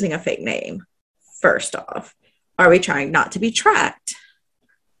we using a fake name? First off, are we trying not to be tracked?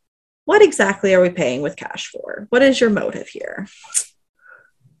 What exactly are we paying with cash for? What is your motive here?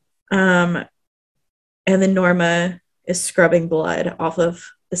 And then Norma is scrubbing blood off of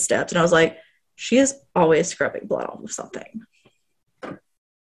the steps. And I was like, she is always scrubbing blood off of something.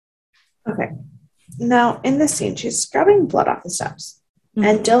 Okay. Now, in this scene, she's scrubbing blood off the steps. Mm-hmm.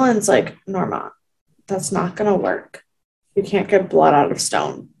 And Dylan's like, Norma, that's not going to work. You can't get blood out of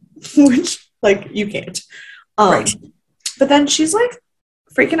stone. Which, like, you can't. Right. But then she's, like,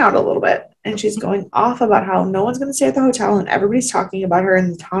 freaking out a little bit. And she's going off about how no one's going to stay at the hotel. And everybody's talking about her.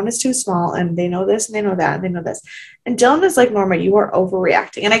 And the town is too small. And they know this and they know that. And they know this. And Dylan is like, Norma, you are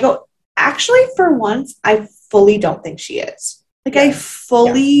overreacting. And I go, actually, for once, I fully don't think she is. Like, I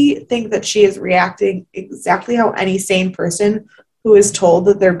fully think that she is reacting exactly how any sane person who is told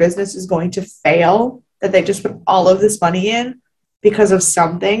that their business is going to fail, that they just put all of this money in because of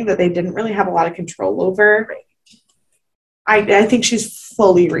something that they didn't really have a lot of control over. I think she's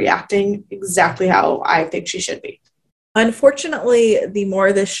fully reacting exactly how I think she should be. Unfortunately, the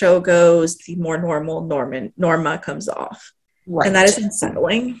more this show goes, the more normal Norma comes off. Right. And that is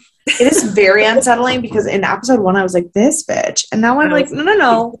unsettling. It is very unsettling because in episode 1, I was like, this bitch. And now I'm like,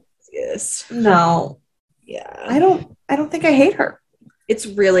 no. Yes. No. Yeah. I don't think I hate her. It's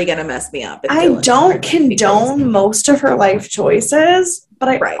really going to mess me up. I don't condone most of her life choices, but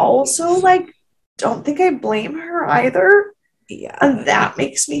I also, like, don't think I blame her either. Yeah. And that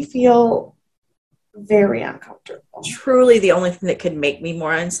makes me feel very uncomfortable. Truly, the only thing that could make me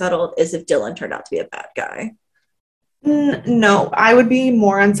more unsettled is if Dylan turned out to be a bad guy. No, I would be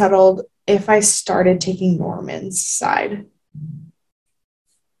more unsettled if I started taking Norman's side.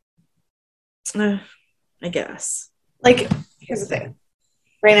 I guess. Like, here's the thing.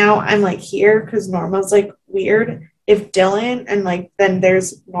 Right now, I'm, like, here because Norma's, like, weird. If Dylan and, like, then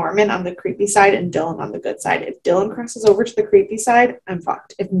there's Norman on the creepy side and Dylan on the good side. If Dylan crosses over to the creepy side, I'm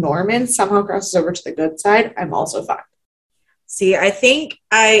fucked. If Norman somehow crosses over to the good side, I'm also fucked. See, I think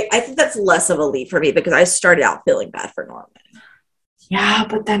that's less of a leap for me because I started out feeling bad for Norman. Yeah,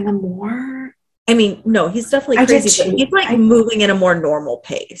 but then the more... I mean, no, he's definitely crazy, but he's, like, moving in a more normal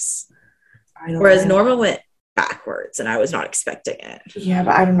pace. Whereas Norma went backwards, and I was not expecting it. Yeah,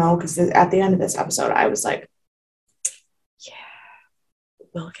 but I don't know, because at the end of this episode, I was like, yeah,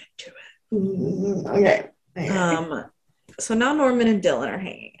 we'll get to it. Okay. So now Norman and Dylan are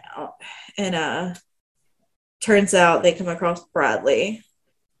hanging out, and turns out they come across Bradley,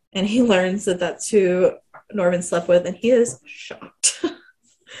 and he learns that that's who Norman slept with, and he is shocked.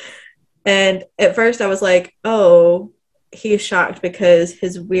 And at first I was like, oh, he's shocked because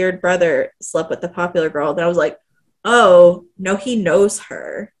his weird brother slept with the popular girl. Then I was like, oh, no, he knows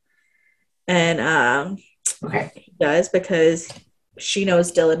her. And he does because she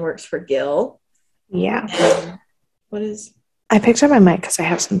knows Dylan works for Gil. Yeah. And I picked up my mic because I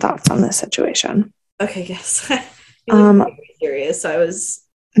have some thoughts on this situation. Okay, yes. You're serious. So I was...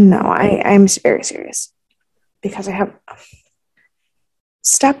 No, I'm very serious because I have...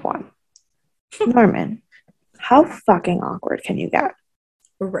 Step 1, Norman, how fucking awkward can you get?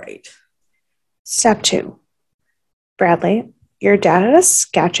 Right. Step 2, Bradley, your dad had a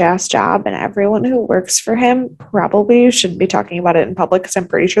sketch-ass job, and everyone who works for him probably shouldn't be talking about it in public because I'm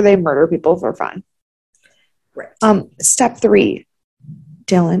pretty sure they murder people for fun. Right. Step 3,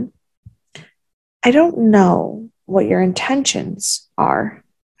 Dylan, I don't know what your intentions are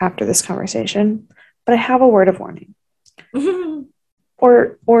after this conversation, but I have a word of warning.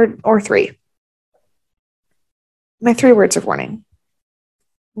 Or 3. My 3 words of warning.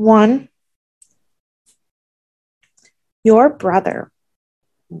 1, your brother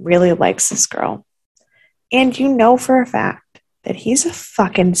really likes this girl. And you know for a fact that he's a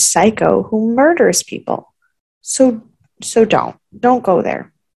fucking psycho who murders people. So don't go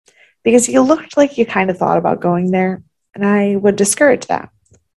there. Because you looked like you kind of thought about going there, and I would discourage that.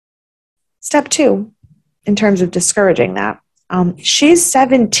 Step 2, in terms of discouraging that, she's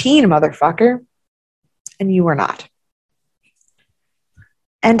 17, motherfucker, and you are not.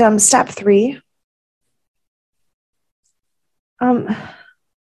 And step 3,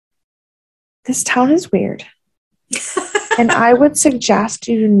 this town is weird. And I would suggest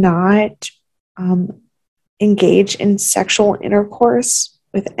you not engage in sexual intercourse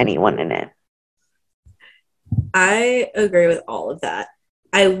with anyone in it. I agree with all of that.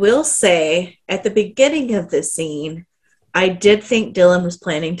 I will say, at the beginning of this scene, I did think Dylan was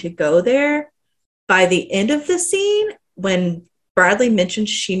planning to go there. By the end of the scene, when Bradley mentioned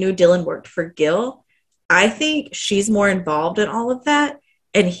she knew Dylan worked for Gil, I think she's more involved in all of that,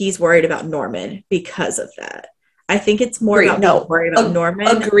 and he's worried about Norman because of that. I think it's more about worried about Norman,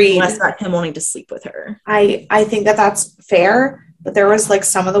 less about him wanting to sleep with her. I think that's fair, but there was like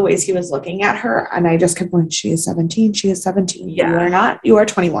some of the ways he was looking at her, and I just kept going, she is 17, she is 17. Yeah. You are not, you are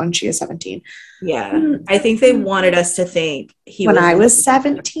 21, she is 17. Yeah. I think they wanted us to think when I was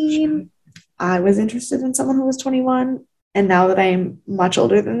 17, I was interested in someone who was 21, and now that I'm much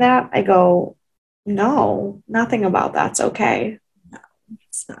older than that, I go, no, nothing about that's okay. No,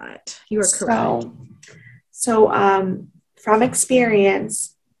 it's not. You are correct. So, from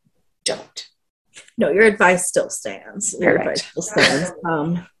experience, don't. No, your advice still stands. Your advice still stands.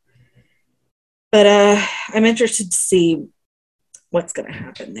 But I'm interested to see what's going to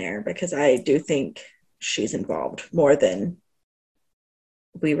happen there, because I do think she's involved more than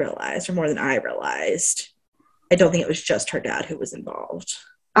we realized, or more than I realized. I don't think it was just her dad who was involved.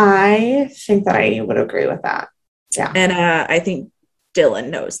 I think that I would agree with that. Yeah. And I think Dylan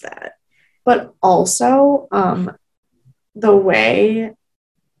knows that. But also, the way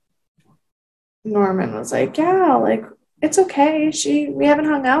Norman was like, yeah, like, it's okay. We haven't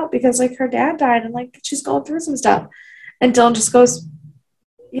hung out because, like, her dad died and, like, she's going through some stuff. And Dylan just goes,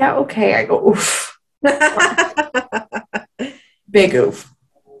 yeah, okay. I go, oof. Big oof.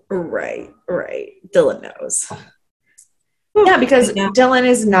 Right. Dylan knows. Yeah, because Dylan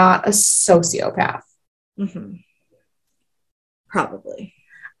is not a sociopath. Mm-hmm. Probably.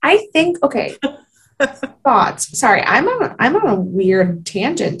 I think, okay, thoughts. Sorry, I'm on a weird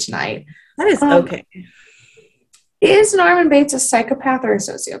tangent tonight. That is okay. Is Norman Bates a psychopath or a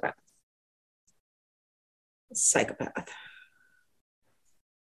sociopath? Psychopath.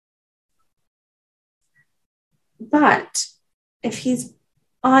 But if he's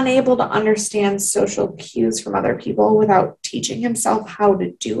unable to understand social cues from other people without teaching himself how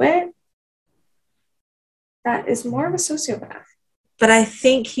to do it, that is more of a sociopath. But I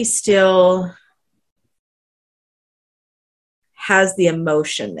think he still has the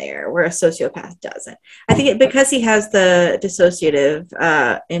emotion there, where a sociopath doesn't. I think because he has the dissociative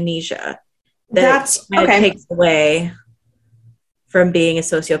amnesia, that takes away from being a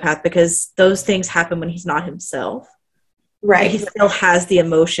sociopath, because those things happen when he's not himself. Right. He still has the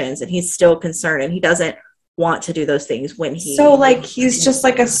emotions, and he's still concerned, and he doesn't want to do those things when he... So, like, he's just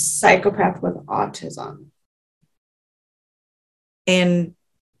like a psychopath with autism. And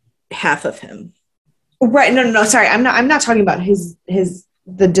half of him. Right. No. Sorry. I'm not talking about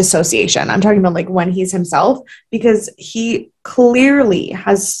the dissociation. I'm talking about, like, when he's himself, because he clearly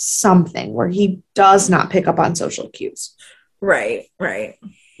has something where he does not pick up on social cues. Right.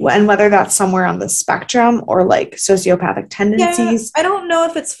 And whether that's somewhere on the spectrum or, like, sociopathic tendencies. Yeah, I don't know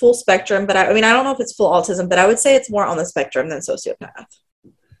if it's full spectrum, but I don't know if it's full autism, but I would say it's more on the spectrum than sociopath.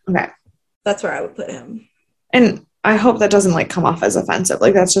 Okay. That's where I would put him. And I hope that doesn't, like, come off as offensive.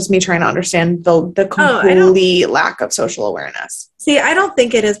 Like, that's just me trying to understand the complete lack of social awareness. See, I don't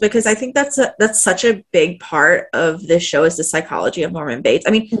think it is, because I think that's such a big part of this show, is the psychology of Norman Bates.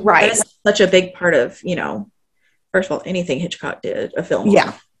 I mean, right. That is such a big part of, first of all, anything Hitchcock did a film on.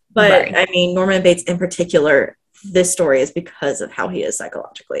 Yeah. But, right. I mean, Norman Bates in particular this story is because of how he is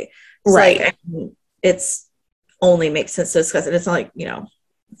psychologically. So right. Like, it's only makes sense to discuss it. It's not like,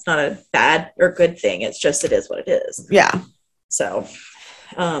 it's not a bad or good thing. It's just, it is what it is. Yeah. So,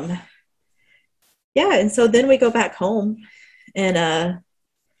 yeah. And so then we go back home and,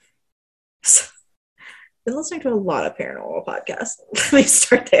 been listening to a lot of paranormal podcasts. Let me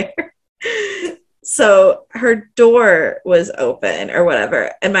start there. So her door was open or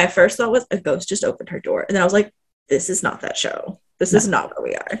whatever. And my first thought was a ghost just opened her door. And then I was like, this is not that show. This is not where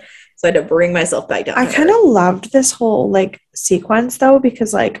we are. So I had to bring myself back down. I kind of loved this whole like sequence though,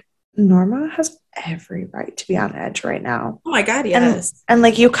 because like Norma has every right to be on edge right now. Oh my God, yes. And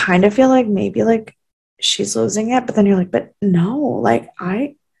like you kind of feel like maybe like she's losing it, but then you're like, but no, like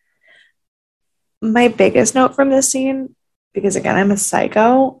my biggest note from this scene, because again, I'm a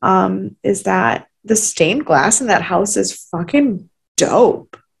psycho, is that the stained glass in that house is fucking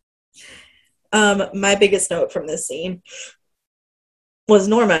dope. My biggest note from this scene was,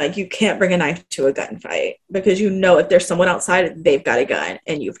 Norma, you can't bring a knife to a gunfight because if there's someone outside, they've got a gun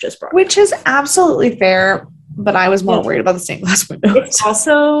and you've just brought Which is absolutely fair, but I was more worried about the stained glass windows. It's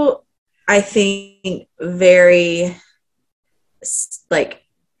also, I think, very like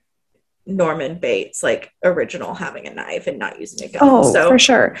Norman Bates, like original, having a knife and not using a gun. Oh, so, for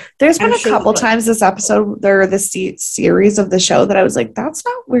sure. There's been a couple times this episode, or this series of the show, that I was like, that's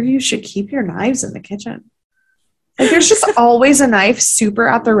not where you should keep your knives, in the kitchen. Like, there's just always a knife super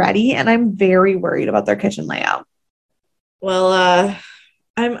at the ready, and I'm very worried about their kitchen layout. Well,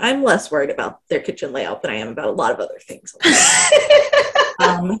 I'm less worried about their kitchen layout than I am about a lot of other things.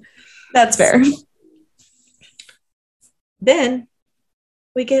 That's fair. Then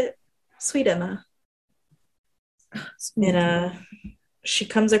we get sweet Emma. And she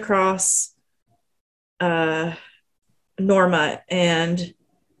comes across Norma,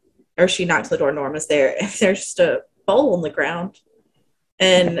 or she knocks on the door. Norma's there, and there's just a bowl on the ground.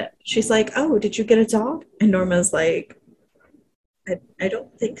 And she's like, oh, did you get a dog? And Norma's like, I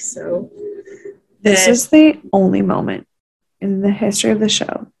don't think so. This is the only moment in the history of the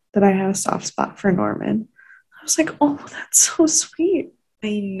show that I have a soft spot for Norman. I was like, oh, that's so sweet.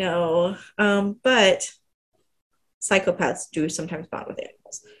 I know. But psychopaths do sometimes bond with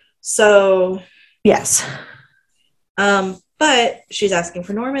animals. So yes. But she's asking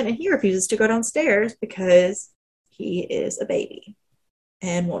for Norman, and he refuses to go downstairs because he is a baby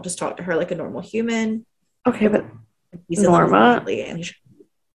and won't just talk to her like a normal human. Okay, but he's Norma being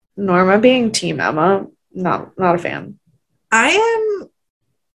Team Emma, not a fan. I am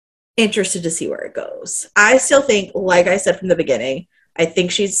interested to see where it goes. I still think, like I said from the beginning, I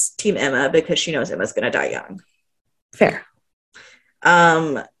think she's Team Emma because she knows Emma's going to die young. Fair.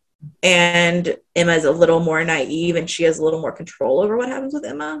 And Emma's a little more naive, and she has a little more control over what happens with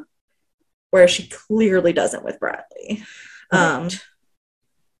Emma, where she clearly doesn't with Bradley. Right.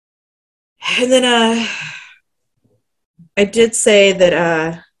 And then I did say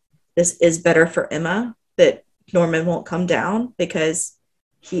that this is better for Emma, that Norman won't come down because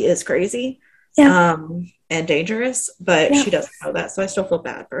he is crazy. Yeah. And dangerous, but she doesn't know that, so I still feel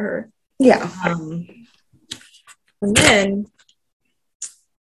bad for her. Yeah. And then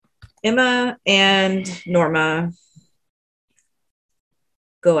Emma and Norma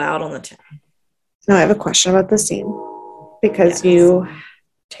go out on the town. Now I have a question about this scene, because you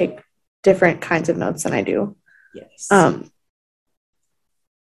take different kinds of notes than I do. Yes.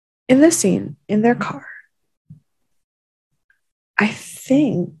 In this scene, in their car, I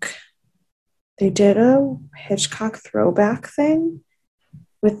think they did a Hitchcock throwback thing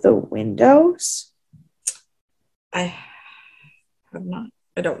with the windows. I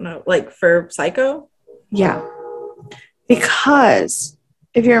don't know. Like for Psycho? Yeah. Because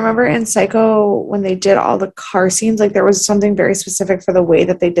if you remember in Psycho, when they did all the car scenes, like there was something very specific for the way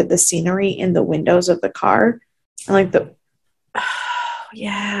that they did the scenery in the windows of the car. And like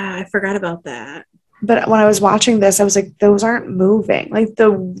yeah, I forgot about that. But when I was watching this, I was like, those aren't moving. Like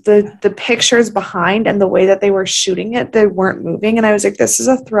the pictures behind and the way that they were shooting it, they weren't moving. And I was like, this is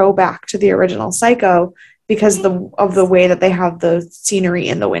a throwback to the original Psycho because of the way that they have the scenery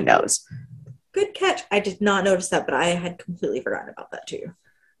in the windows. Good catch. I did not notice that, but I had completely forgotten about that too.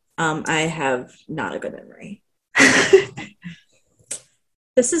 I have not a good memory.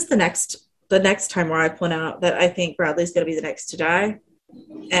 This is the next time where I point out that I think Bradley's going to be the next to die.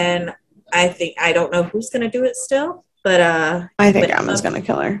 And I don't know who's going to do it still, but I think Emma's going to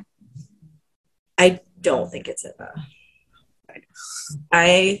kill her. I don't think it's Emma.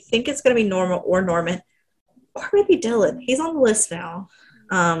 I think it's going to be Norma or Norman, or maybe Dylan. He's on the list now.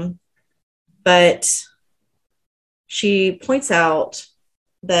 But she points out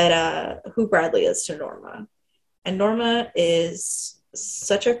that who Bradley is to Norma, And Norma is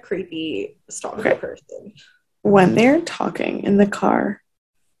such a creepy stalker person. When they're talking in the car,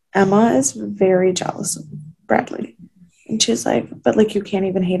 Emma is very jealous of Bradley. And she's like, but like you can't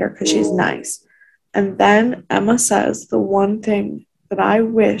even hate her because she's nice. And then Emma says the one thing that I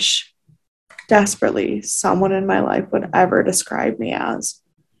wish desperately someone in my life would ever describe me as.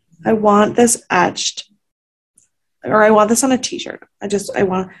 I want this etched, or I want this on a t-shirt.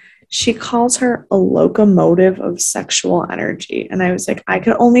 She calls her a locomotive of sexual energy. And I was like, I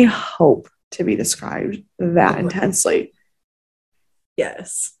could only hope to be described that intensely.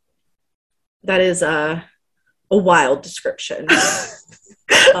 Yes. That is a wild description.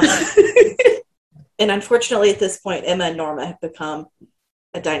 And unfortunately, at this point, Emma and Norma have become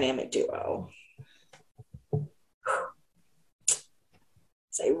a dynamic duo.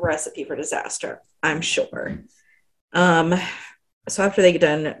 It's a recipe for disaster, I'm sure. So after they get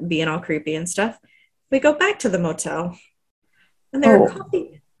done being all creepy and stuff, we go back to the motel. And they're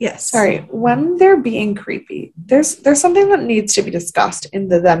coffee. Yes. Sorry. When they're being creepy, there's something that needs to be discussed in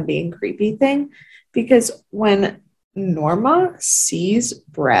the them being creepy thing. Because when Norma sees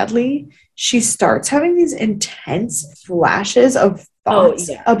Bradley, she starts having these intense flashes of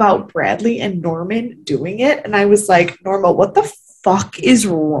thoughts about Bradley and Norman doing it. And I was like, Norma, what the fuck is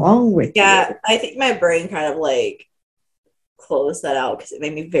wrong with you? Yeah, I think my brain kind of like closed that out because it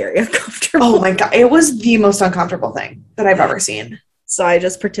made me very uncomfortable. Oh my God. It was the most uncomfortable thing that I've ever seen. So I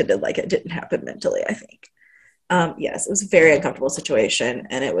just pretended like it didn't happen mentally, I think. Yes, it was a very uncomfortable situation,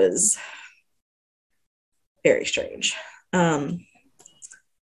 and it was very strange. So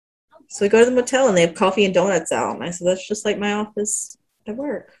we go to the motel, and they have coffee and donuts out. And I said, that's just like my office at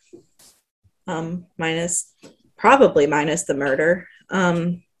work. Minus the murder.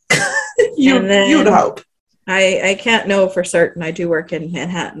 You'd hope. I can't know for certain. I do work in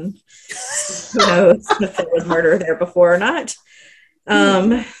Manhattan. Who knows if there was murder there before or not.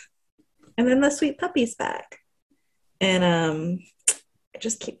 And then the sweet puppy's back. And I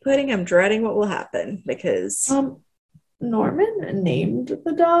just keep I'm dreading what will happen because Norman named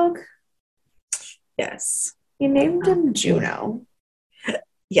the dog. Yes. He named him Juno.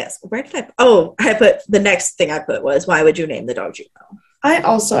 Yes. Where did I put the next thing I put was, why would you name the dog Juno? I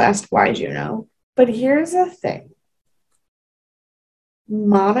also asked why Juno. But here's the thing.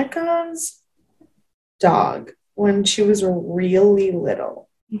 Monica's dog, when she was really little,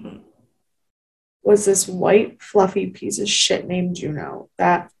 was this white, fluffy piece of shit named Juno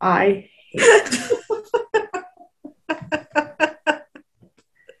that I hate.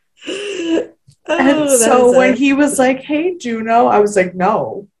 And so when he was like, hey, Juno, I was like,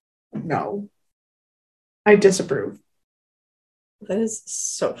 no, I disapprove. That is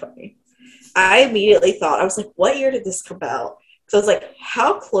so funny. I immediately thought, I was like, what year did this come out? So I was like,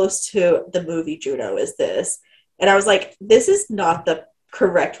 how close to the movie Juno is this? And I was like, this is not the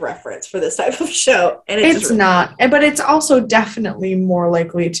correct reference for this type of show. And it's not. But it's also definitely more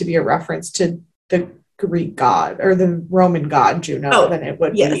likely to be a reference to the Greek god or the Roman god Juno than it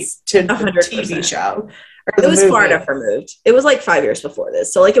would be to the 100%. TV show. It was far enough removed. It was like 5 years before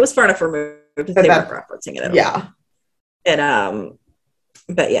this. So like it was far enough removed that they weren't referencing it at all. Yeah. And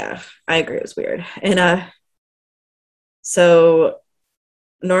but yeah, I agree. It was weird. And so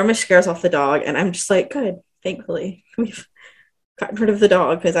Norma scares off the dog, and I'm just like, good. Thankfully, we've gotten rid of the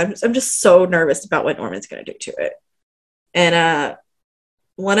dog because I'm just so nervous about what Norman's going to do to it. And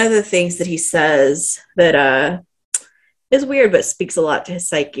one of the things that he says that is weird but speaks a lot to his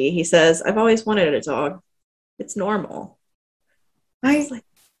psyche. He says, "I've always wanted a dog. It's normal."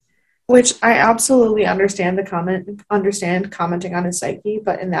 Which I absolutely understand commenting on his psyche,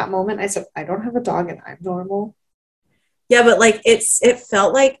 but in that moment I said, I don't have a dog and I'm normal. Yeah, but like it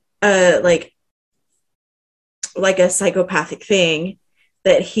felt like a psychopathic thing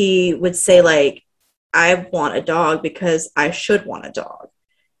that he would say, like, I want a dog because I should want a dog.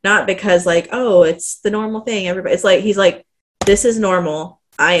 Not because like, oh, it's the normal thing. Everybody, it's like, he's like, this is normal.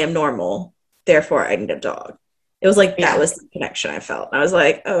 I am normal. Therefore I need a dog. It was like, that was the connection I felt. And I was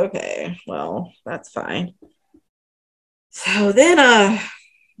like, oh, okay, well, that's fine. So then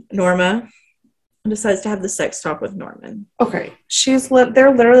Norma decides to have the sex talk with Norman. Okay.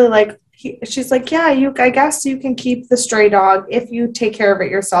 They're literally like, she's like, yeah, I guess you can keep the stray dog if you take care of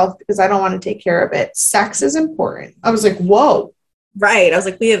it yourself because I don't want to take care of it. Sex is important. I was like, whoa. Right. I was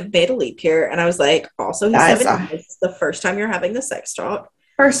like, we have made a leap here. And I was like, also, he's 17. It's the first time you're having the sex talk.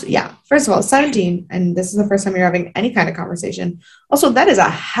 First of all, 17, and this is the first time you're having any kind of conversation. Also, that is a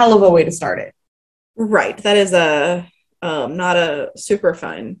hell of a way to start it. Right. That is not a super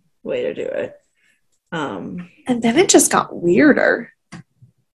fun way to do it. And then it just got weirder.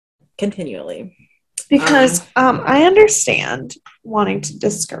 Continually. Because I understand wanting to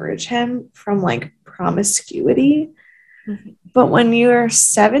discourage him from like promiscuity, but when you're a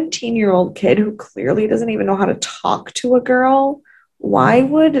 17-year-old kid who clearly doesn't even know how to talk to a girl, why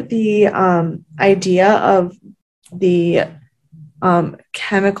would the idea of the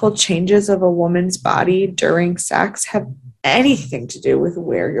chemical changes of a woman's body during sex have anything to do with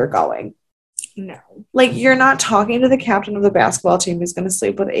where you're going? No. Like, you're not talking to the captain of the basketball team who's going to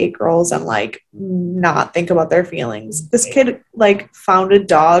sleep with 8 girls and like not think about their feelings. This kid like found a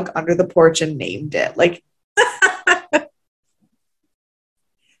dog under the porch and named it. Like,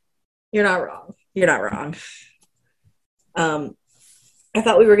 you're not wrong. You're not wrong. I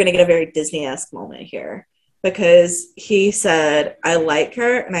thought we were going to get a very Disney-esque moment here because he said, I like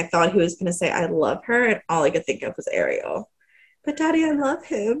her, and I thought he was going to say, I love her, and all I could think of was Ariel. But Daddy, I love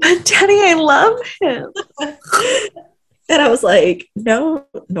him. But Daddy, I love him. And I was like, no,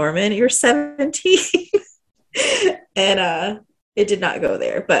 Norman, you're 17. And it did not go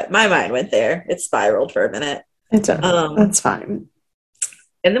there, but my mind went there. It spiraled for a minute. That's fine.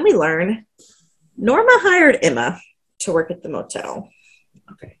 And then we learn Norma hired Emma to work at the motel.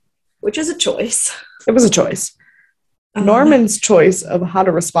 Okay. Which is a choice. It was a choice. Norman's choice of how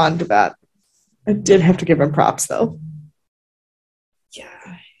to respond to that. I did have to give him props though.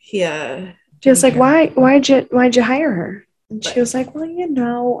 Yeah. Yeah. She was like, why'd you hire her? And she was like, well,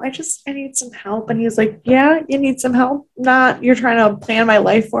 I need some help. And he was like, yeah, you need some help? Not, you're trying to plan my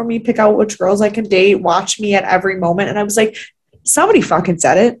life for me, pick out which girls I can date, watch me at every moment. And I was like, somebody fucking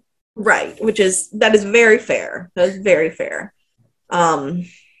said it. Right. That is very fair. That is very fair. I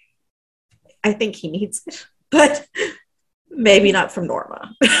think he needs it, but maybe not from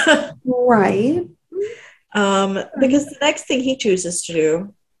Norma. Right. Because the next thing he chooses to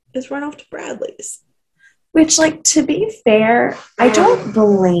do is run off to Bradley's. Which, like, to be fair, I don't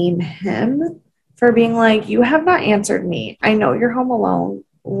blame him for being like, you have not answered me. I know you're home alone.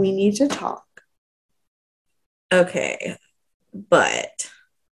 We need to talk. Okay. But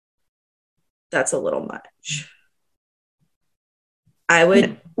that's a little much. I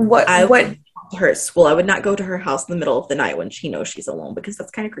would to her school. I would not go to her house in the middle of the night when she knows she's alone because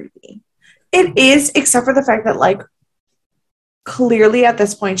that's kind of creepy. It is, except for the fact that, like, clearly at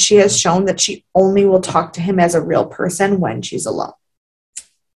this point she has shown that she only will talk to him as a real person when she's alone.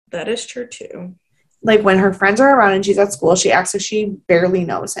 That is true too. Like, when her friends are around and she's at school, she acts like she barely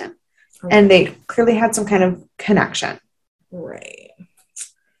knows him. Okay. And they clearly had some kind of connection. Right.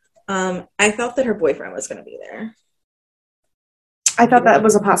 I thought that her boyfriend was going to be there. I thought that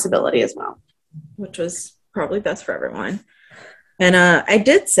was a possibility as well. Which was probably best for everyone. And I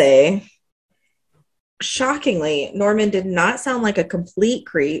did say, shockingly, Norman did not sound like a complete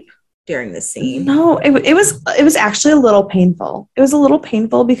creep during this scene. No, it was actually a little painful. It was a little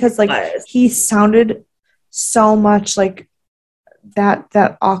painful because, like, he sounded so much like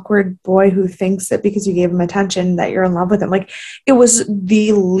that awkward boy who thinks that because you gave him attention that you're in love with him. Like, it was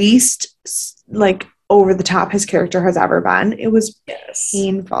the least, like, over the top his character has ever been. It was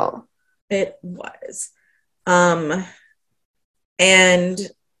painful. It was. And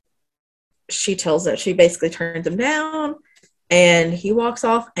she basically turns him down, and he walks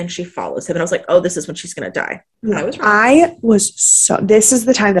off, and she follows him. And I was like, oh, this is when she's going to die. This is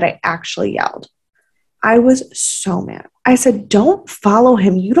the time that I actually yelled. I was so mad. I said, don't follow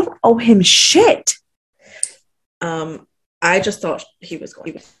him. You don't owe him shit. I just thought he was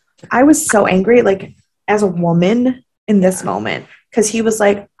going. I was so angry, like, as a woman in this moment, because he was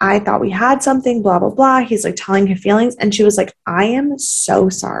like, I thought we had something, blah, blah, blah. He's like telling her feelings. And she was like, I am so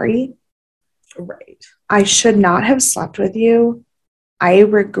sorry. Right. I should not have slept with you. I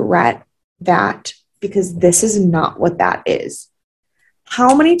regret that because this is not what that is.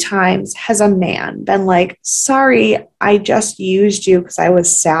 How many times has a man been like, sorry, I just used you because I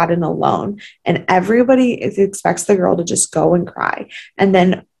was sad and alone. And everybody expects the girl to just go and cry. And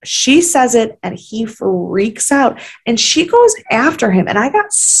then she says it and he freaks out and she goes after him. And I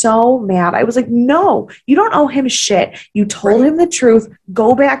got so mad. I was like, no, you don't owe him shit. You told him the truth.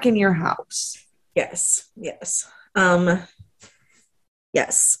 Go back in your house. Yes. Yes.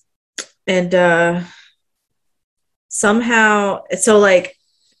 Yes. And somehow, so, like,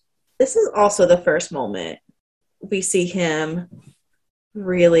 this is also the first moment we see him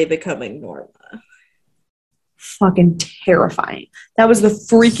really becoming Norma. Fucking terrifying. That was the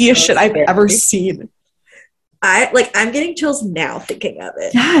freakiest shit I've ever seen. I'm getting chills now thinking of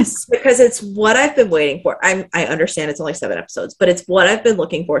it. Yes. Because it's what I've been waiting for. I understand it's only 7 episodes, but it's what I've been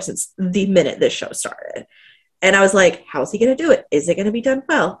looking for since the minute this show started. And I was like, how's he going to do it? Is it going to be done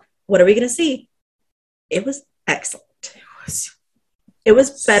well? What are we going to see? It was excellent. It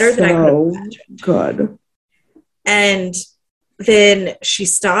was better than I could have imagined. Good. And then she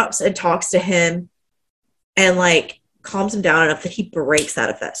stops and talks to him and like calms him down enough that he breaks out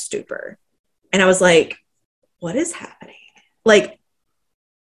of that stupor. And I was like, what is happening? Like,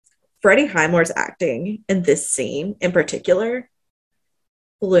 Freddie Highmore's acting in this scene in particular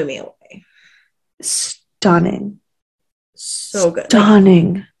blew me away. Stunning. So good.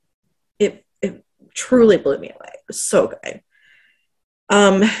 Stunning. Like, it truly blew me away. It was so good.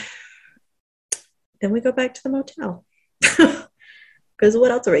 Then we go back to the motel. Because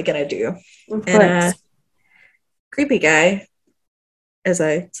what else are we gonna do? And creepy guy, as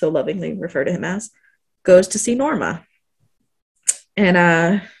I so lovingly refer to him as, goes to see Norma.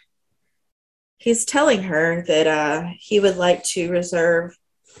 And he's telling her that he would like to reserve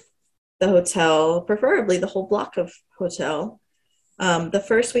the hotel, preferably the whole block of hotel, the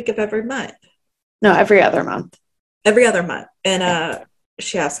first week of every month. No, every other month. Every other month. And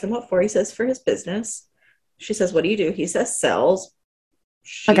she asks him what for. He says for his business. She says, what do you do? He says sells.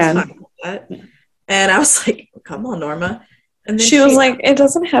 She's fine with that. And I was like, come on, Norma. And then she was like, it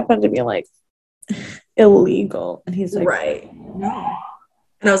doesn't happen to be like illegal. And he's like, right. No.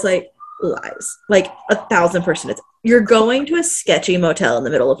 And I was like, lies. Like 1,000%. You're going to a sketchy motel in the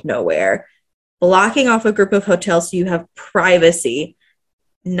middle of nowhere, blocking off a group of hotels so you have privacy,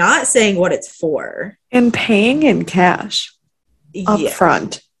 not saying what it's for. And paying in cash up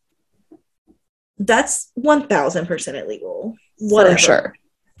front. That's 1,000% illegal. Whatever. For sure.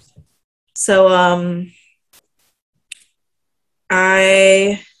 So,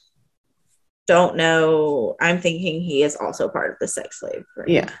 I don't know. I'm thinking he is also part of the sex slave group.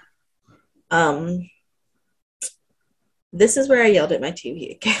 Yeah. This is where I yelled at my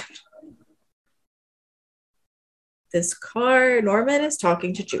TV again. This car, Norman is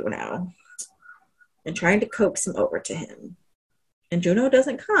talking to Juno and trying to coax him over to him. And Juno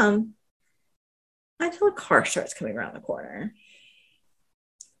doesn't come until a car starts coming around the corner.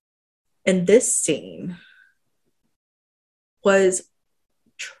 And this scene was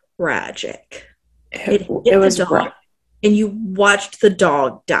tragic. It was dog, and you watched the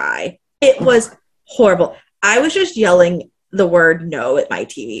dog die. It was horrible. I was just yelling the word no at my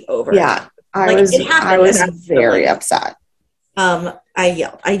TV over. Yeah, I was very upset. I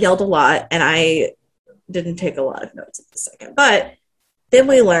yelled a lot, and I didn't take a lot of notes at the second. But then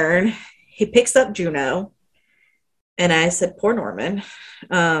we learn he picks up Juno, and I said, poor Norman.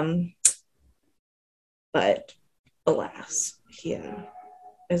 But alas, he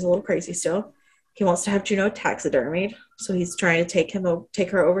is a little crazy still. He wants to have Juno taxidermied, so he's trying to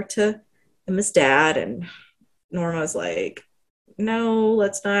take her over to his dad. And Norma's like, "No,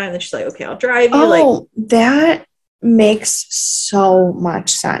 let's not." And then she's like, "Okay, I'll drive you." Oh, that makes so much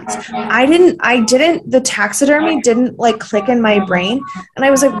sense. I didn't. The taxidermy didn't like click in my brain, and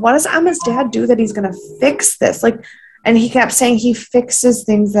I was like, "What does Emma's dad do that he's gonna fix this?" Like, and he kept saying he fixes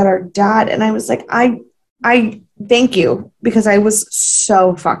things that are dead, and I was like, I thank you, because I was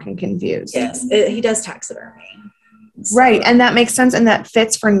so fucking confused. Yes, he does taxidermy. So. Right, and that makes sense, and that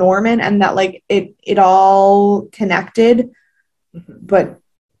fits for Norman, and that like it all connected. Mm-hmm. But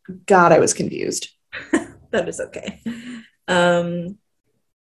God, I was confused. That is okay. And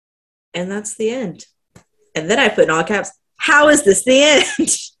that's the end. And then I put in all caps, how is this the end?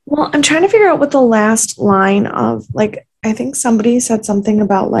 Well, I'm trying to figure out what the last line of, like, I think somebody said something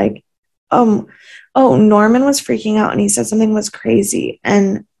about like, Norman was freaking out and he said something was crazy.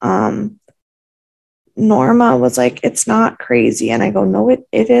 And Norma was like, it's not crazy. And I go, no, it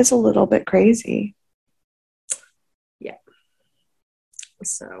is a little bit crazy. Yeah.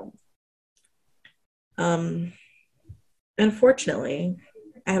 So, unfortunately,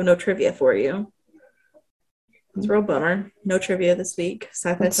 I have no trivia for you. It's a real bummer. No trivia this week.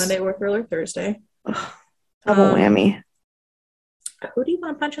 Sci-Fi Sunday or Thriller Thursday. Double whammy. Who do you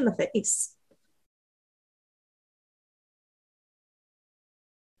want to punch in the face?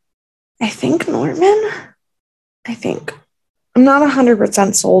 I think Norman. I'm not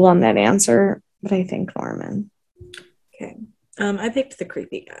 100% sold on that answer, but I think Norman. Okay. I picked the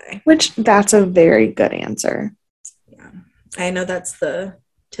creepy guy. Which, that's a very good answer. Yeah. I know that's the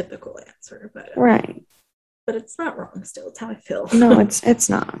typical answer, but right. But it's not wrong still. It's how I feel. No, it's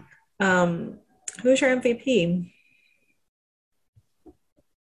not. Who's your MVP?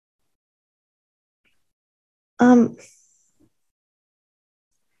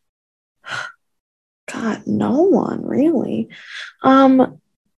 God, no one really. But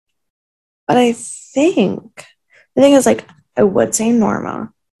I think the thing is, like, I would say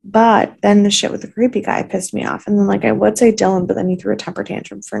Norma, but then the shit with the creepy guy pissed me off. And then, like, I would say Dylan, but then he threw a temper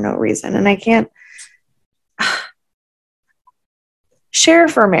tantrum for no reason. And I can't.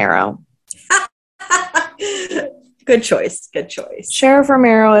 Sheriff Romero. Good choice. Sheriff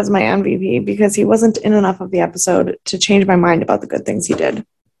Romero is my MVP because he wasn't in enough of the episode to change my mind about the good things he did.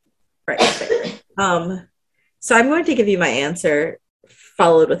 Right. So I'm going to give you my answer,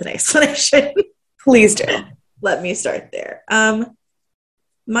 followed with an explanation. Please do. Let me start there. My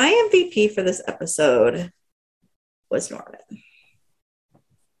MVP for this episode was Norman.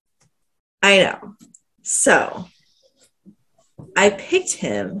 I know. So I picked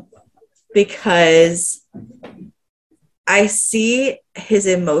him because I see his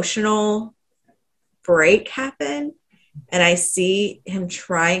emotional break happen, and I see him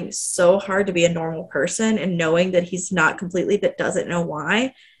trying so hard to be a normal person and knowing that he's not completely, but doesn't know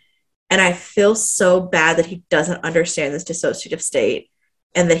why. And I feel so bad that he doesn't understand this dissociative state,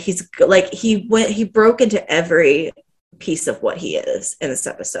 and that he's like, he broke into every piece of what he is in this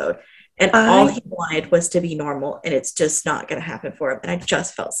episode. And all he wanted was to be normal, and it's just not going to happen for him. And I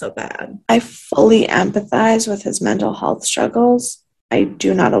just felt so bad. I fully empathize with his mental health struggles. I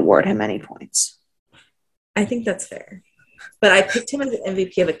do not award him any points. I think that's fair. But I picked him as an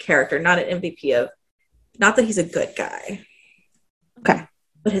MVP of a character, not an MVP of, not that he's a good guy. Okay.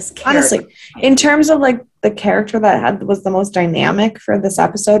 But his character. Honestly, in terms of like the character that was the most dynamic for this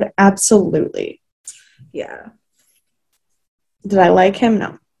episode, absolutely. Yeah. Did I like him?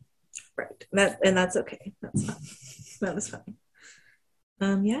 No. Right. That's okay. That was fine.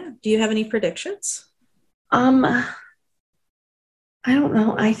 Yeah. Do you have any predictions? I don't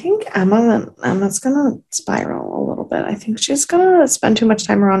know. I think Emma's gonna spiral a little bit. I think she's gonna spend too much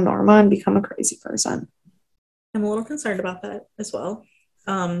time around Norma and become a crazy person. I'm a little concerned about that as well.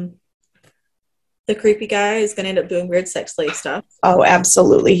 The creepy guy is gonna end up doing weird sex slave stuff. Oh,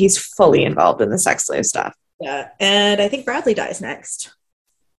 absolutely. He's fully involved in the sex slave stuff. Yeah. And I think Bradley dies next.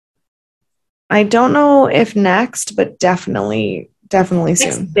 I don't know if next, but definitely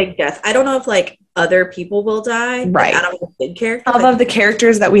soon. Big death. I don't know if like other people will die. Right. Out of the big character. Of the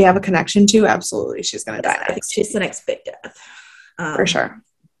characters that we have a connection to, absolutely, she's going to die next. I think she's the next big death. For sure.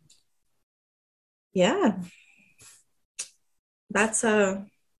 Yeah. That's our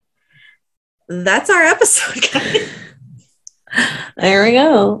episode, guys. There we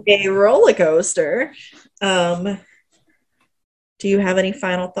go. A roller coaster. Do you have any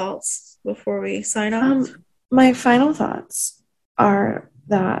final thoughts before we sign off? My final thoughts are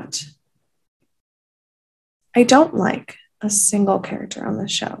that I don't like a single character on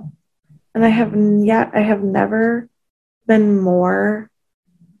this show. And I have never been more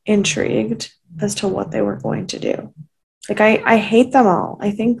intrigued as to what they were going to do. Like, I hate them all.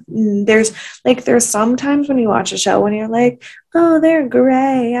 I think there's some times when you watch a show when you're like, oh, they're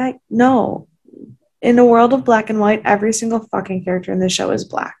gray. No. In a world of black and white, every single fucking character in this show is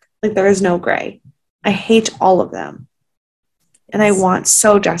black. Like, there is no gray. I hate all of them. And I want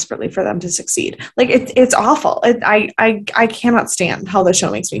so desperately for them to succeed. Like, it's awful. I cannot stand how the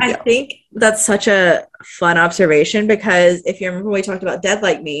show makes me feel. I think that's such a fun observation, because if you remember when we talked about Dead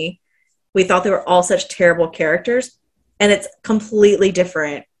Like Me, we thought they were all such terrible characters. And it's completely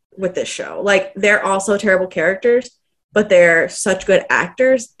different with this show. Like, they're also terrible characters, but they're such good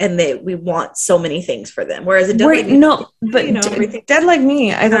actors, and we want so many things for them. Whereas in Dead Like Me, Dead Like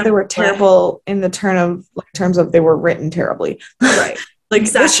Me, I thought they were terrible in the terms of they were written terribly. Right. Like,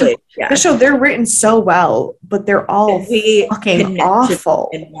 exactly. The show, they're written so well, but they're all fucking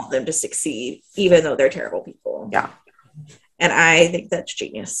awful. And want them to succeed, even though they're terrible people. Yeah. And I think that's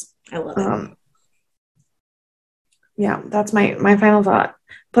genius. I love it. Yeah, that's my final thought.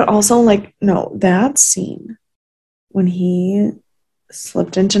 But also, like, no, that scene when he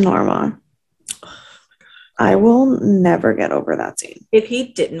slipped into Norma, I will never get over that scene. If he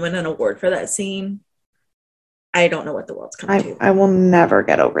didn't win an award for that scene, I don't know what the world's coming to. I will never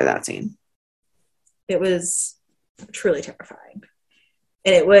get over that scene. It was truly terrifying.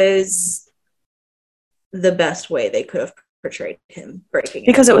 And it was the best way they could have portrayed him breaking.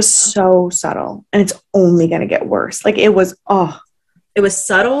 Because it was so subtle, and it's only going to get worse. Like, it was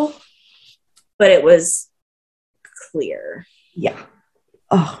subtle, but it was clear. Yeah.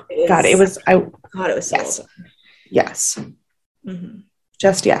 Oh, God, it was so yes. Yes. Mm-hmm.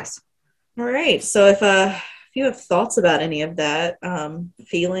 Just yes. All right. So if you have thoughts about any of that,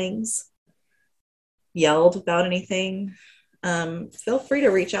 feelings, yelled about anything, feel free to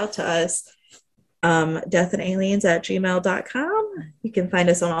reach out to us. deathandaliens@gmail.com. You can find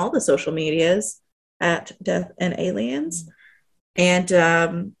us on all the social medias at Death and Aliens.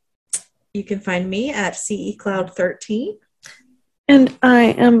 And you can find me at CECloud13. And I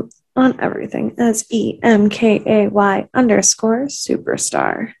am on everything as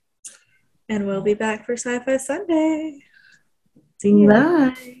EMKAY_superstar. And we'll be back for Sci-Fi Sunday.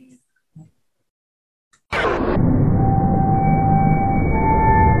 Bye.